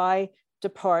 And if I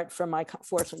depart from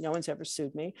fortunately, no one's ever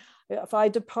sued me. If I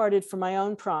departed from my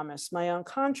own promise, my own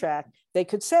contract, they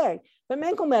could say, but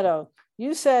Menkel-Meadow,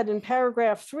 you said in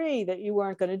paragraph 3 that you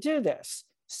weren't going to do this.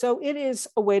 So it is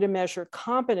a way to measure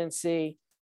competency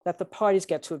that the parties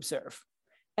get to observe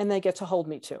and they get to hold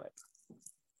me to it.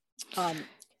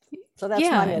 So that's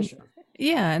my measure.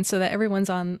 Yeah, and so that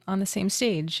everyone's on the same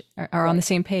stage or on the Right.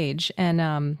 same page.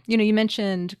 And you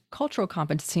mentioned cultural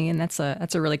competency, and that's a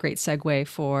really great segue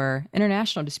for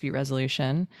international dispute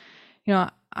resolution.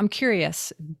 I'm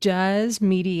curious, is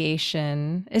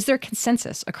there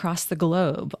consensus across the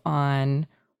globe on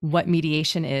what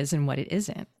mediation is and what it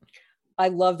isn't? I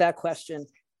love that question.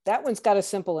 That one's got a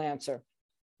simple answer.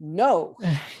 No.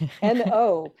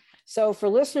 No. So for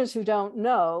listeners who don't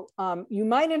know, you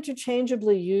might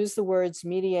interchangeably use the words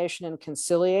mediation and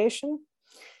conciliation.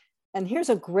 And here's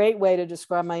a great way to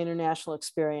describe my international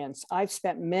experience. I've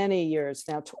spent many years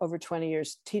now, over 20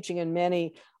 years, teaching in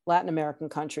many Latin American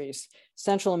countries,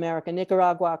 Central America,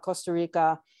 Nicaragua, Costa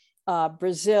Rica,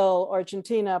 Brazil,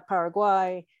 Argentina,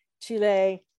 Paraguay,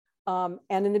 Chile. And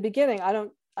in the beginning, I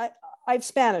have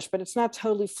Spanish, but it's not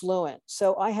totally fluent.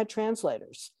 So I had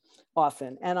translators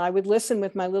often, and I would listen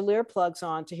with my little earplugs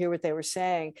on to hear what they were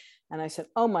saying. And I said,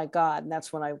 oh my God. And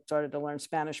that's when I started to learn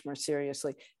Spanish more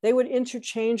seriously. They would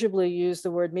interchangeably use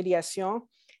the word mediation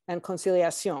and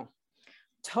conciliation,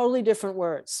 totally different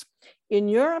words. In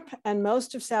Europe and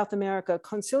most of South America,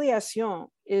 conciliation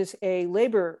is a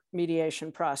labor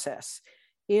mediation process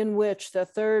in which the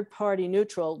third party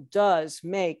neutral does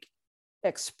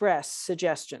express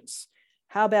suggestions.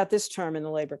 How about this term in the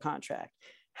labor contract?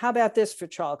 How about this for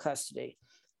child custody?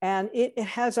 And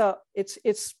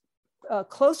it's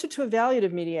closer to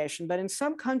evaluative mediation, but in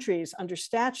some countries under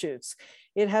statutes,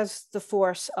 it has the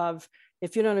force of,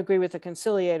 if you don't agree with the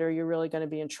conciliator, you're really going to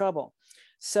be in trouble.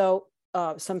 So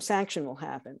some sanction will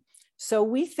happen. So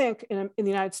we think in the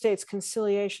United States,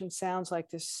 conciliation sounds like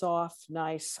this soft,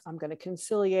 nice, I'm going to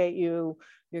conciliate you,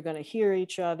 you're going to hear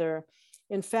each other.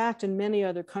 In fact, in many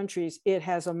other countries, it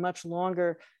has a much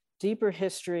longer, deeper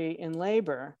history in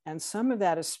labor, and some of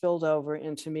that is spilled over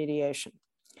into mediation.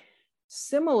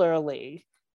 Similarly,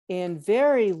 in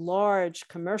very large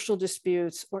commercial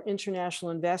disputes or international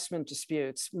investment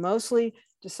disputes, mostly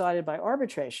decided by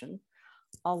arbitration,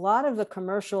 a lot of the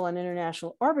commercial and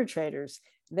international arbitrators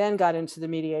then got into the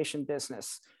mediation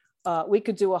business. We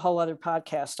could do a whole other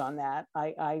podcast on that.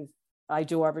 I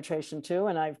do arbitration too,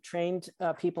 and I've trained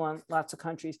people in lots of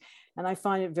countries, and I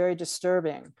find it very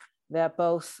disturbing that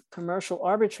both commercial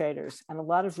arbitrators and a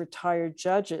lot of retired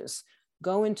judges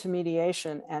go into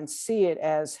mediation and see it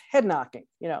as head knocking.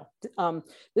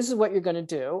 This is what you're going to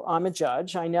do. I'm a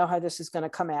judge. I know how this is going to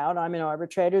come out. I'm an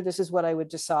arbitrator. This is what I would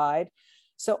decide.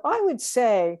 So I would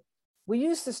say we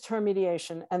use this term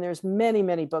mediation, and there's many,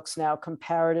 many books now,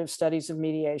 comparative studies of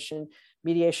mediation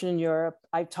in Europe.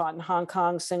 I've taught in Hong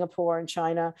Kong, Singapore, and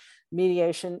China,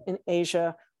 mediation in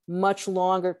Asia, much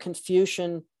longer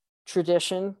Confucian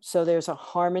tradition. So there's a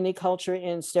harmony culture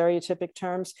in stereotypic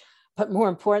terms. But more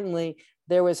importantly,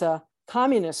 there was a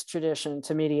communist tradition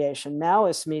to mediation,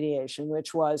 Maoist mediation,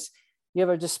 which was you have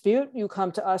a dispute, you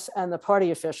come to us, and the party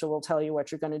official will tell you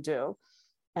what you're going to do,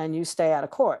 and you stay out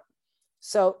of court.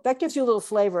 So that gives you a little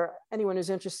flavor. Anyone who's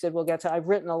interested will get to, I've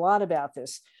written a lot about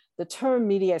this. The term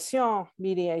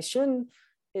mediation,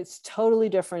 it's totally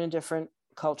different in different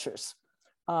cultures.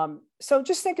 So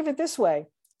just think of it this way.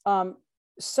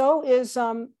 So is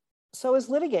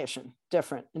litigation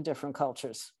different in different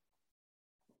cultures.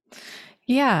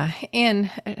 Yeah,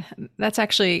 and that's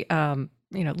actually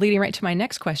leading right to my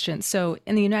next question. So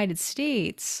in the United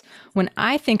States, when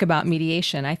I think about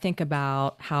mediation, I think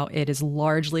about how it is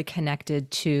largely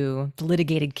connected to the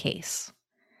litigated case.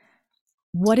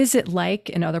 What is it like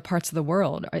in other parts of the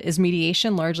world? Is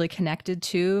mediation largely connected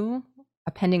to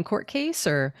a pending court case,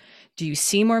 or do you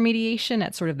see more mediation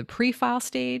at sort of the pre-file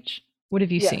stage? What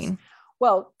have you seen?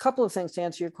 Well, a couple of things to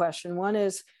answer your question. One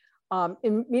is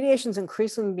mediation is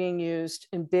increasingly being used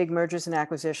in big mergers and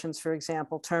acquisitions, for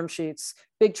example, term sheets,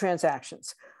 big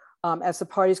transactions. As the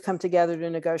parties come together to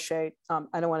negotiate,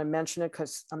 I don't want to mention it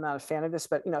because I'm not a fan of this,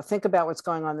 but think about what's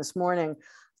going on this morning.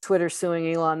 Twitter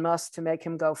suing Elon Musk to make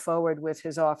him go forward with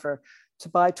his offer to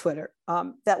buy Twitter.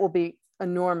 That will be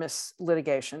enormous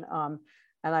litigation.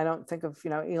 And I don't think of,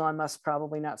 Elon Musk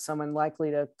probably not someone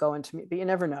likely to go into, but you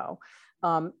never know.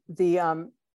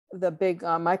 The big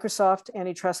Microsoft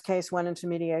antitrust case went into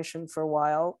mediation for a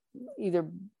while, either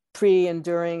pre and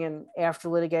during and after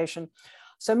litigation.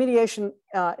 So mediation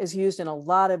is used in a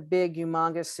lot of big,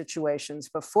 humongous situations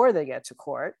before they get to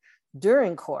court,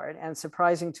 during court, and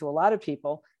surprising to a lot of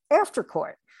people, after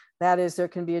court. That is, there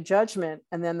can be a judgment,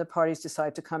 and then the parties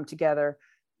decide to come together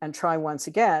and try once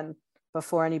again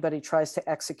before anybody tries to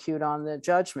execute on the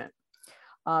judgment.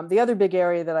 The other big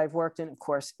area that I've worked in, of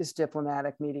course, is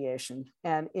diplomatic mediation.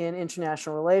 And in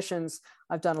international relations,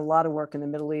 I've done a lot of work in the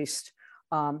Middle East,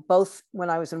 both when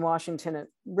I was in Washington at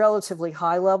relatively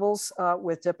high levels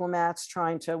with diplomats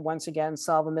trying to once again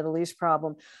solve a Middle East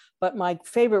problem. But my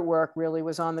favorite work really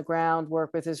was on the ground,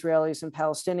 work with Israelis and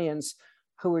Palestinians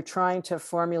who were trying to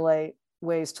formulate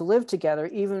ways to live together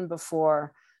even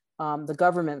before the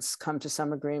governments come to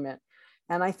some agreement.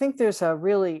 And I think there's a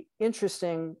really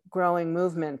interesting growing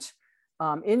movement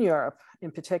in Europe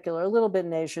in particular, a little bit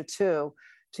in Asia too,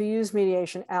 to use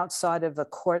mediation outside of the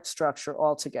court structure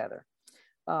altogether.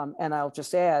 And I'll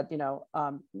just add,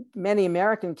 many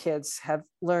American kids have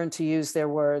learned to use their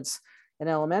words in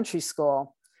elementary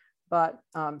school. But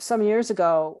some years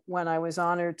ago, when I was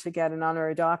honored to get an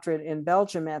honorary doctorate in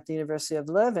Belgium at the University of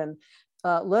Leuven,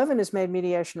 Leuven has made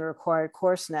mediation a required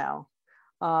course now.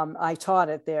 I taught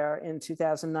it there in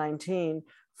 2019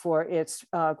 for its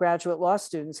graduate law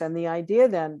students. And the idea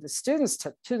then, the students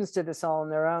did this all on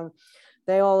their own.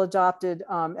 They all adopted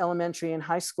elementary and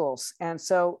high schools. And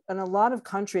so in a lot of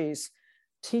countries,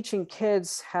 teaching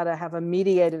kids how to have a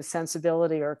mediative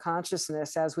sensibility or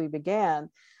consciousness as we began,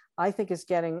 I think is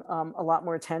getting a lot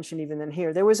more attention even than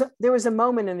here. There was a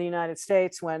moment in the United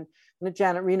States when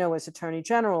Janet Reno was Attorney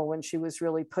General, when she was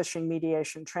really pushing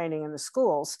mediation training in the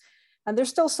schools. And there's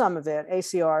still some of it.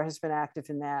 ACR has been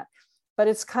active in that, but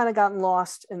it's kind of gotten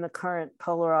lost in the current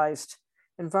polarized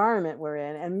environment we're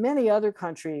in. And many other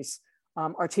countries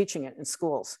are teaching it in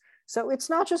schools. So it's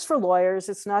not just for lawyers,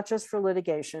 it's not just for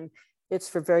litigation, it's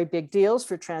for very big deals,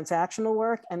 for transactional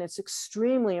work, and it's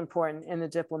extremely important in the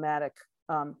diplomatic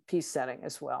peace setting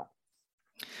as well.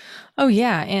 Oh,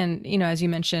 yeah. And, as you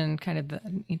mentioned, kind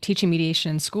of teaching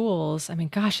mediation in schools, I mean,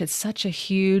 gosh, it's such a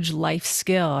huge life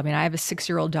skill. I mean, I have a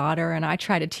 6-year-old daughter and I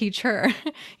try to teach her,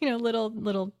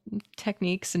 little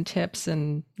techniques and tips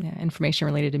and information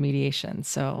related to mediation.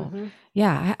 So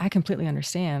yeah, I completely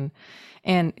understand.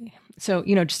 And so,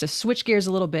 just to switch gears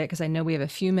a little bit, because I know we have a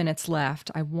few minutes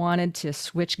left, I wanted to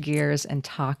switch gears and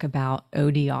talk about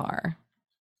ODR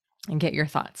and get your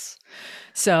thoughts.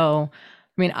 So,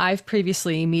 I mean, I've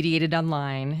previously mediated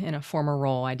online in a former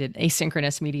role. I did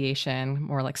asynchronous mediation,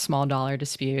 more like small dollar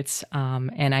disputes.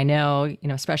 And I know,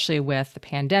 especially with the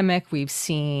pandemic, we've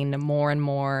seen more and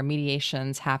more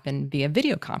mediations happen via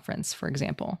video conference, for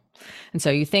example. And so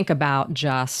you think about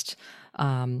just,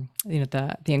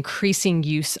 the increasing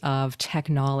use of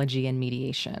technology in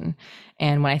mediation.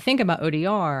 And when I think about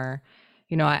ODR,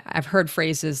 I've heard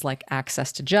phrases like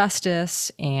access to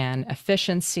justice and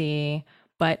efficiency.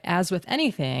 But as with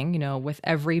anything, with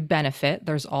every benefit,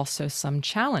 there's also some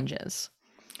challenges.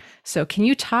 So can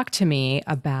you talk to me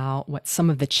about what some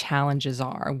of the challenges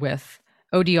are with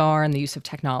ODR and the use of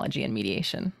technology in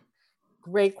mediation?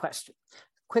 Great question.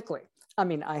 Quickly. I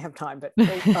mean, I have time, but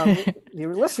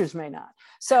your listeners may not.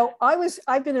 So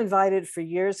I've been invited for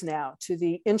years now to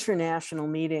the international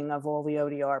meeting of all the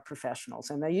ODR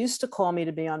professionals. And they used to call me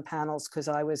to be on panels because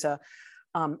I was a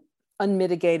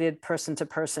unmitigated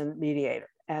person-to-person mediator.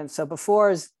 And so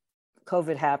before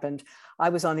COVID happened, I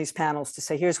was on these panels to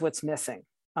say, here's what's missing: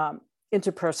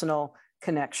 interpersonal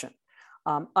connection,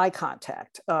 eye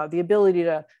contact, the ability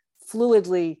to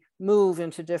fluidly move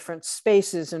into different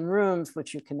spaces and rooms,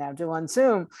 which you can now do on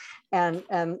Zoom, and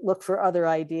look for other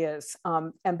ideas.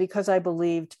 And because I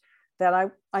believed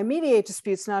that I mediate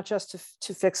disputes not just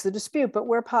to fix the dispute, but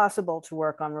where possible to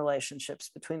work on relationships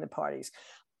between the parties,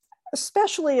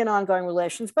 especially in ongoing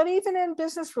relations, but even in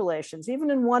business relations, even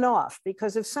in one-off,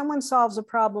 because if someone solves a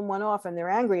problem one-off and they're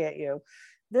angry at you,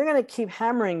 they're going to keep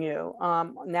hammering you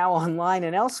now online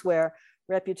and elsewhere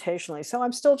reputationally. So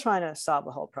I'm still trying to solve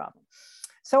the whole problem.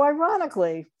 So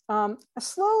ironically,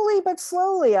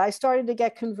 slowly, I started to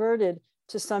get converted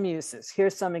to some uses.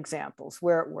 Here's some examples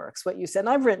where it works, what you said. And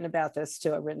I've written about this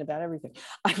too. I've written about everything.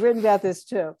 I've written about this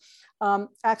too.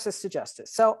 Access to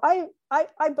justice. So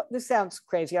this sounds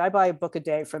crazy. I buy a book a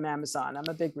day from Amazon. I'm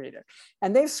a big reader.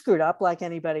 And they've screwed up like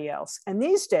anybody else. And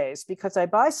these days, because I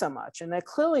buy so much, and there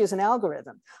clearly is an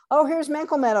algorithm. Oh, here's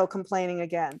Menkel-Meadow complaining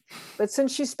again. But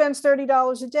since she spends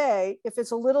 $30 a day, if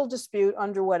it's a little dispute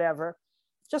under whatever,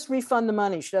 just refund the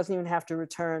money. She doesn't even have to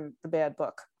return the bad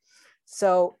book.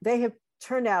 So they have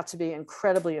turned out to be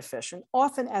incredibly efficient,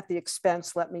 often at the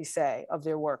expense, let me say, of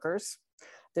their workers.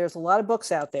 There's a lot of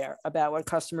books out there about what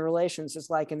customer relations is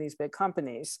like in these big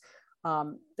companies.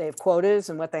 They have quotas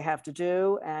and what they have to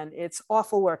do, and it's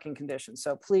awful working conditions.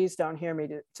 So please don't hear me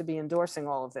to be endorsing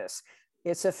all of this.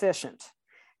 It's efficient.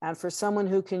 And for someone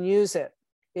who can use it,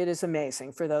 it is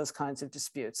amazing for those kinds of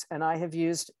disputes. And I have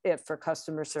used it for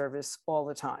customer service all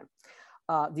the time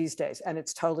these days, and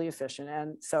it's totally efficient.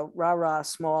 And so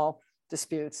small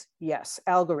disputes, yes.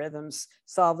 Algorithms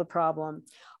solve the problem.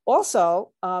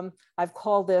 Also, I've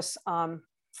called this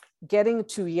getting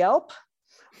to Yelp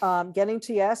Getting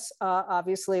to yes,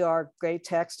 obviously, are great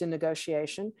text in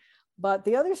negotiation. But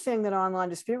the other thing that online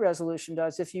dispute resolution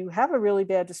does, if you have a really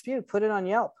bad dispute, put it on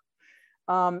Yelp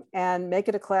and make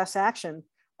it a class action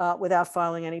without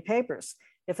filing any papers.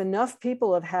 If enough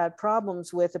people have had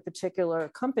problems with a particular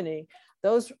company,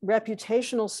 those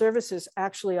reputational services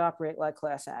actually operate like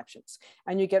class actions,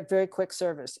 and you get very quick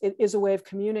service. It is a way of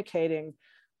communicating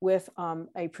with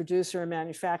a producer, a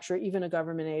manufacturer, even a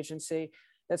government agency.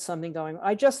 That's something going on.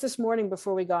 I just this morning,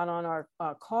 before we got on our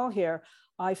call here,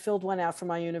 I filled one out for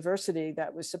my university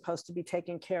that was supposed to be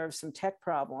taking care of some tech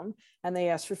problem, and they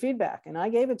asked for feedback, and I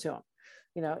gave it to them.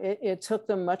 You know, it took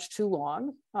them much too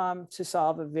long to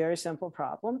solve a very simple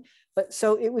problem. But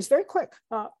so it was very quick.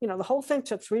 You know, the whole thing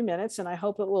took 3 minutes, and I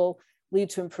hope it will lead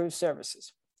to improved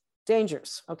services.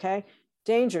 Dangers, okay?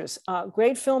 Dangers.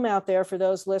 Great film out there for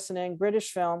those listening,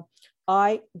 British film,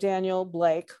 Daniel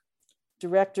Blake,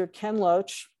 director Ken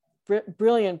Loach,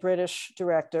 brilliant British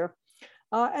director.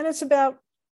 And it's about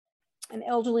an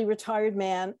elderly retired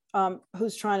man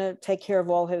who's trying to take care of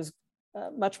all his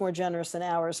much more generous than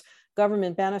ours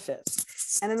government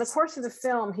benefits. And in the course of the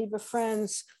film, he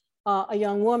befriends a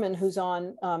young woman who's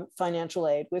on financial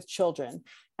aid with children.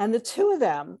 And the two of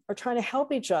them are trying to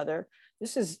help each other.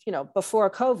 This is, you know, before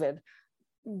COVID,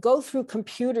 go through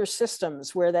computer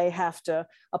systems where they have to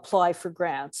apply for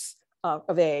grants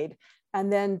of aid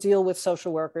and then deal with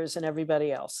social workers and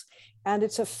everybody else. And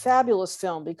it's a fabulous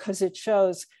film because it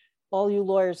shows all you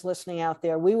lawyers listening out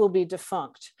there, we will be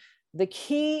defunct. The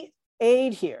key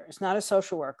aid here is not a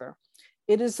social worker.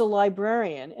 It is the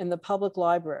librarian in the public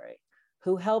library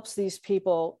who helps these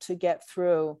people to get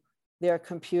through their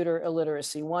computer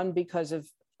illiteracy. One, because of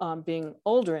being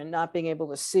older and not being able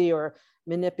to see or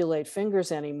manipulate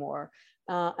fingers anymore.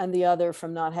 And the other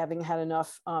from not having had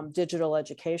enough digital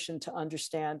education to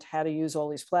understand how to use all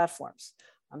these platforms.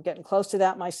 I'm getting close to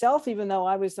that myself, even though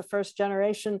I was the first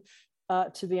generation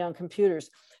to be on computers.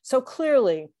 So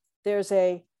clearly there's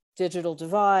a digital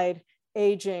divide,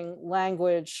 aging,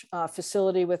 language,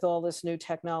 facility with all this new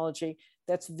technology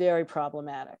that's very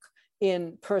problematic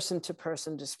in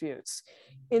person-to-person disputes.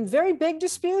 In very big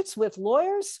disputes with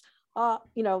lawyers,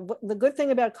 you know, the good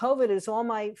thing about COVID is all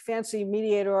my fancy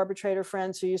mediator arbitrator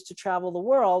friends who used to travel the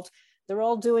world, they're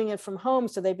all doing it from home.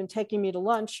 So they've been taking me to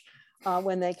lunch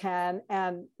when they can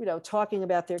and, you know, talking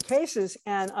about their cases.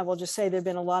 And I will just say there've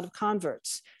been a lot of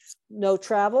converts. No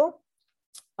travel,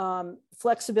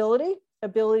 flexibility,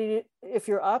 ability, if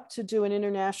you're up to do an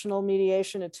international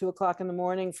mediation at 2 o'clock in the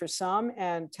morning for some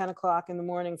and 10 o'clock in the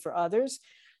morning for others.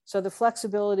 So the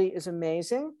flexibility is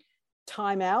amazing.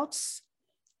 Timeouts.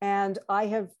 And I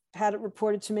have had it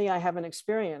reported to me, I haven't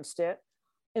experienced it.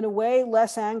 In a way,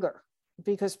 less anger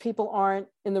because people aren't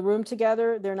in the room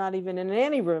together. They're not even in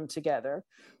any room together.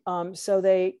 So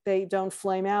they don't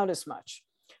flame out as much.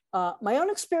 My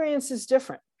own experience is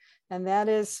different. And that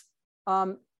is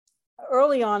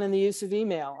early on in the use of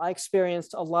email, I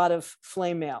experienced a lot of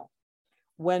flame mail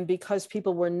when, because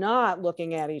people were not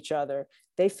looking at each other,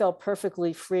 they felt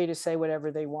perfectly free to say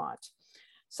whatever they want.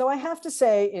 So I have to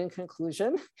say in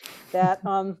conclusion that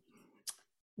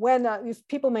when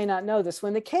people may not know this,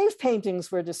 when the cave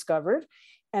paintings were discovered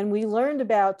and we learned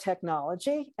about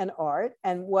technology and art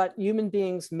and what human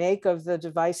beings make of the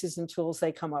devices and tools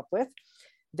they come up with,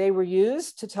 they were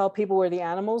used to tell people where the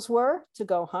animals were to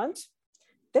go hunt.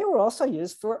 They were also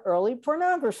used for early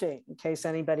pornography, in case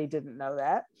anybody didn't know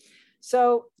that.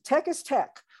 So tech is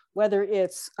tech, whether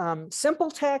it's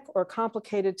simple tech or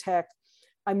complicated tech.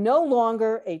 I'm no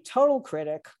longer a total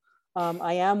critic.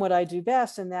 I am what I do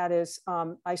best, and that is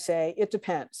I say it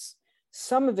depends.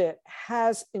 Some of it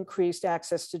has increased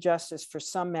access to justice for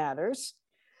some matters.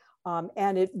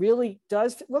 And it really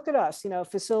does, look at us, you know,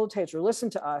 facilitates or listen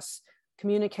to us,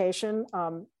 communication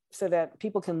so that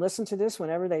people can listen to this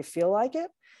whenever they feel like it.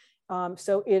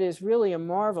 So it is really a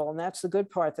marvel, and that's the good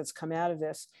part that's come out of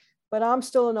this. But I'm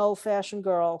still an old-fashioned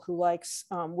girl who likes,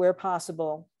 where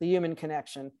possible, the human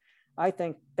connection. I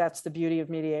think that's the beauty of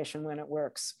mediation when it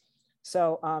works.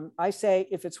 So I say,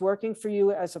 if it's working for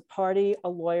you as a party, a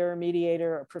lawyer, a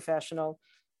mediator, a professional,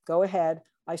 go ahead.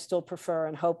 I still prefer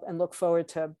and hope and look forward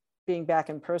to being back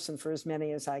in person for as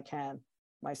many as I can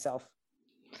myself.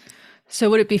 So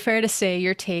would it be fair to say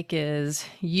your take is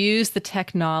use the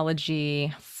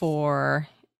technology for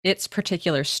its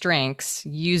particular strengths,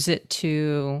 use it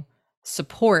to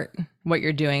support what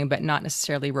you're doing, but not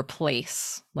necessarily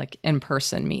replace like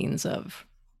in-person means of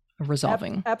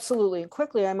resolving? Absolutely. And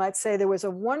quickly, I might say there was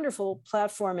a wonderful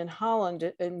platform in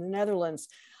Holland, in the Netherlands,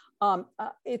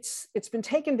 It's been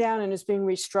taken down and is being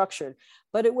restructured.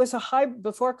 But it was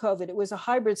before COVID, it was a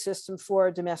hybrid system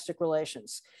for domestic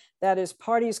relations. That is,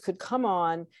 parties could come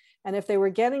on, and if they were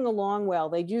getting along well,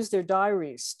 they'd use their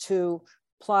diaries to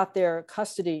plot their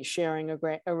custody sharing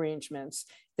arrangements.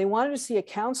 They wanted to see a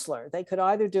counselor. They could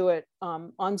either do it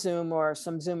on Zoom or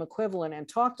some Zoom equivalent and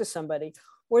talk to somebody,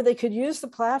 or they could use the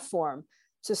platform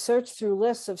to search through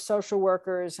lists of social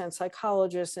workers and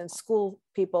psychologists and school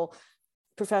people,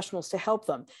 professionals to help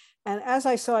them. And as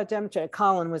I saw it demonstrated,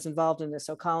 Colin was involved in this.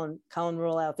 So Colin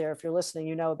Rule out there, if you're listening,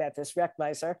 you know about this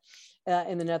Rechtwijzer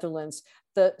in the Netherlands.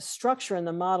 The structure and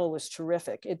the model was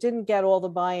terrific. It didn't get all the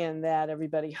buy-in that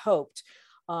everybody hoped.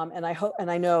 And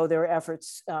I know there are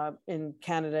efforts in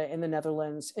Canada, in the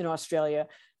Netherlands, in Australia.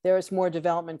 There is more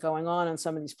development going on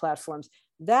some of these platforms.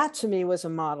 That to me was a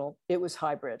model. It was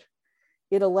hybrid.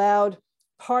 It allowed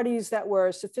parties that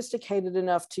were sophisticated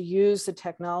enough to use the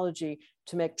technology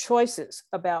to make choices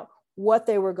about what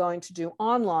they were going to do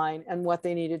online and what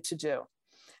they needed to do.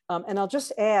 And I'll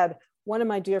just add, one of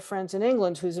my dear friends in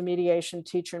England, who's a mediation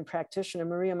teacher and practitioner,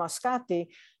 Maria Moscati,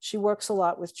 she works a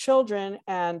lot with children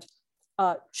and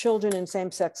children in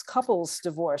same-sex couples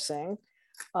divorcing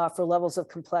for levels of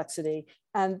complexity.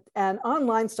 And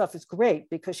online stuff is great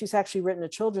because she's actually written a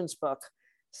children's book.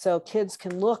 So kids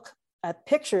can look at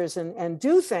pictures and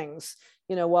do things,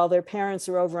 while their parents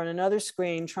are over on another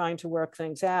screen trying to work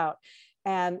things out.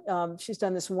 And she's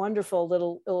done this wonderful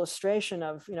little illustration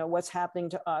of, what's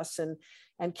happening to us, and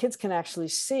kids can actually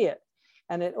see it.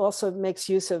 And it also makes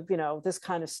use of, this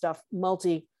kind of stuff,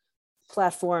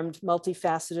 multi-platformed,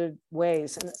 multifaceted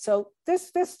ways. And so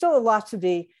there's still a lot to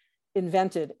be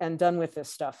invented and done with this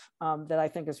stuff that I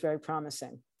think is very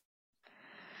promising.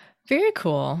 Very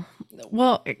cool.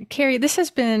 Well, Carrie, this has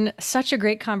been such a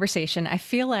great conversation. I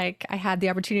feel like I had the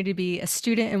opportunity to be a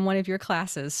student in one of your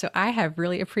classes, so I have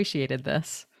really appreciated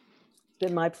this. It's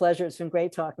been my pleasure. It's been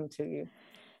great talking to you.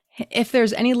 If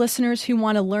there's any listeners who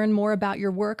want to learn more about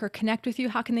your work or connect with you,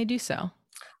 how can they do so?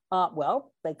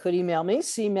 Well, they could email me,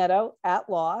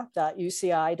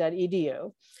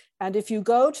 cmeadow@law.uci.edu. And if you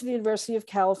go to the University of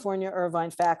California,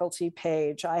 Irvine faculty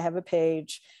page, I have a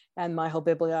page and my whole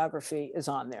bibliography is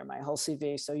on there, my whole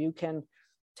CV. So you can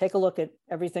take a look at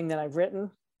everything that I've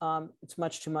written. It's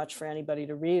much too much for anybody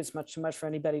to read. It's much too much for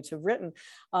anybody to have written.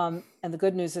 And the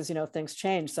good news is, things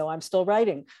change. So I'm still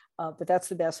writing, but that's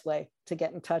the best way to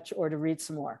get in touch or to read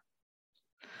some more.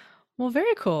 Well,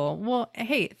 very cool. Well,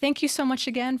 hey, thank you so much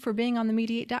again for being on the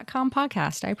Mediate.com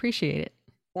podcast. I appreciate it.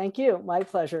 Thank you. My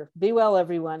pleasure. Be well,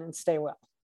 everyone, and stay well.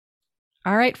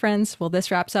 All right, friends. Well,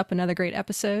 this wraps up another great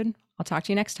episode. I'll talk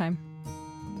to you next time.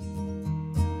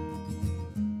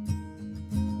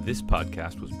 This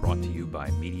podcast was brought to you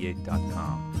by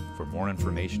Mediate.com. For more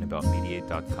information about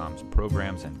Mediate.com's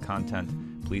programs and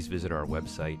content, please visit our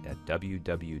website at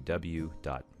www.mediate.com.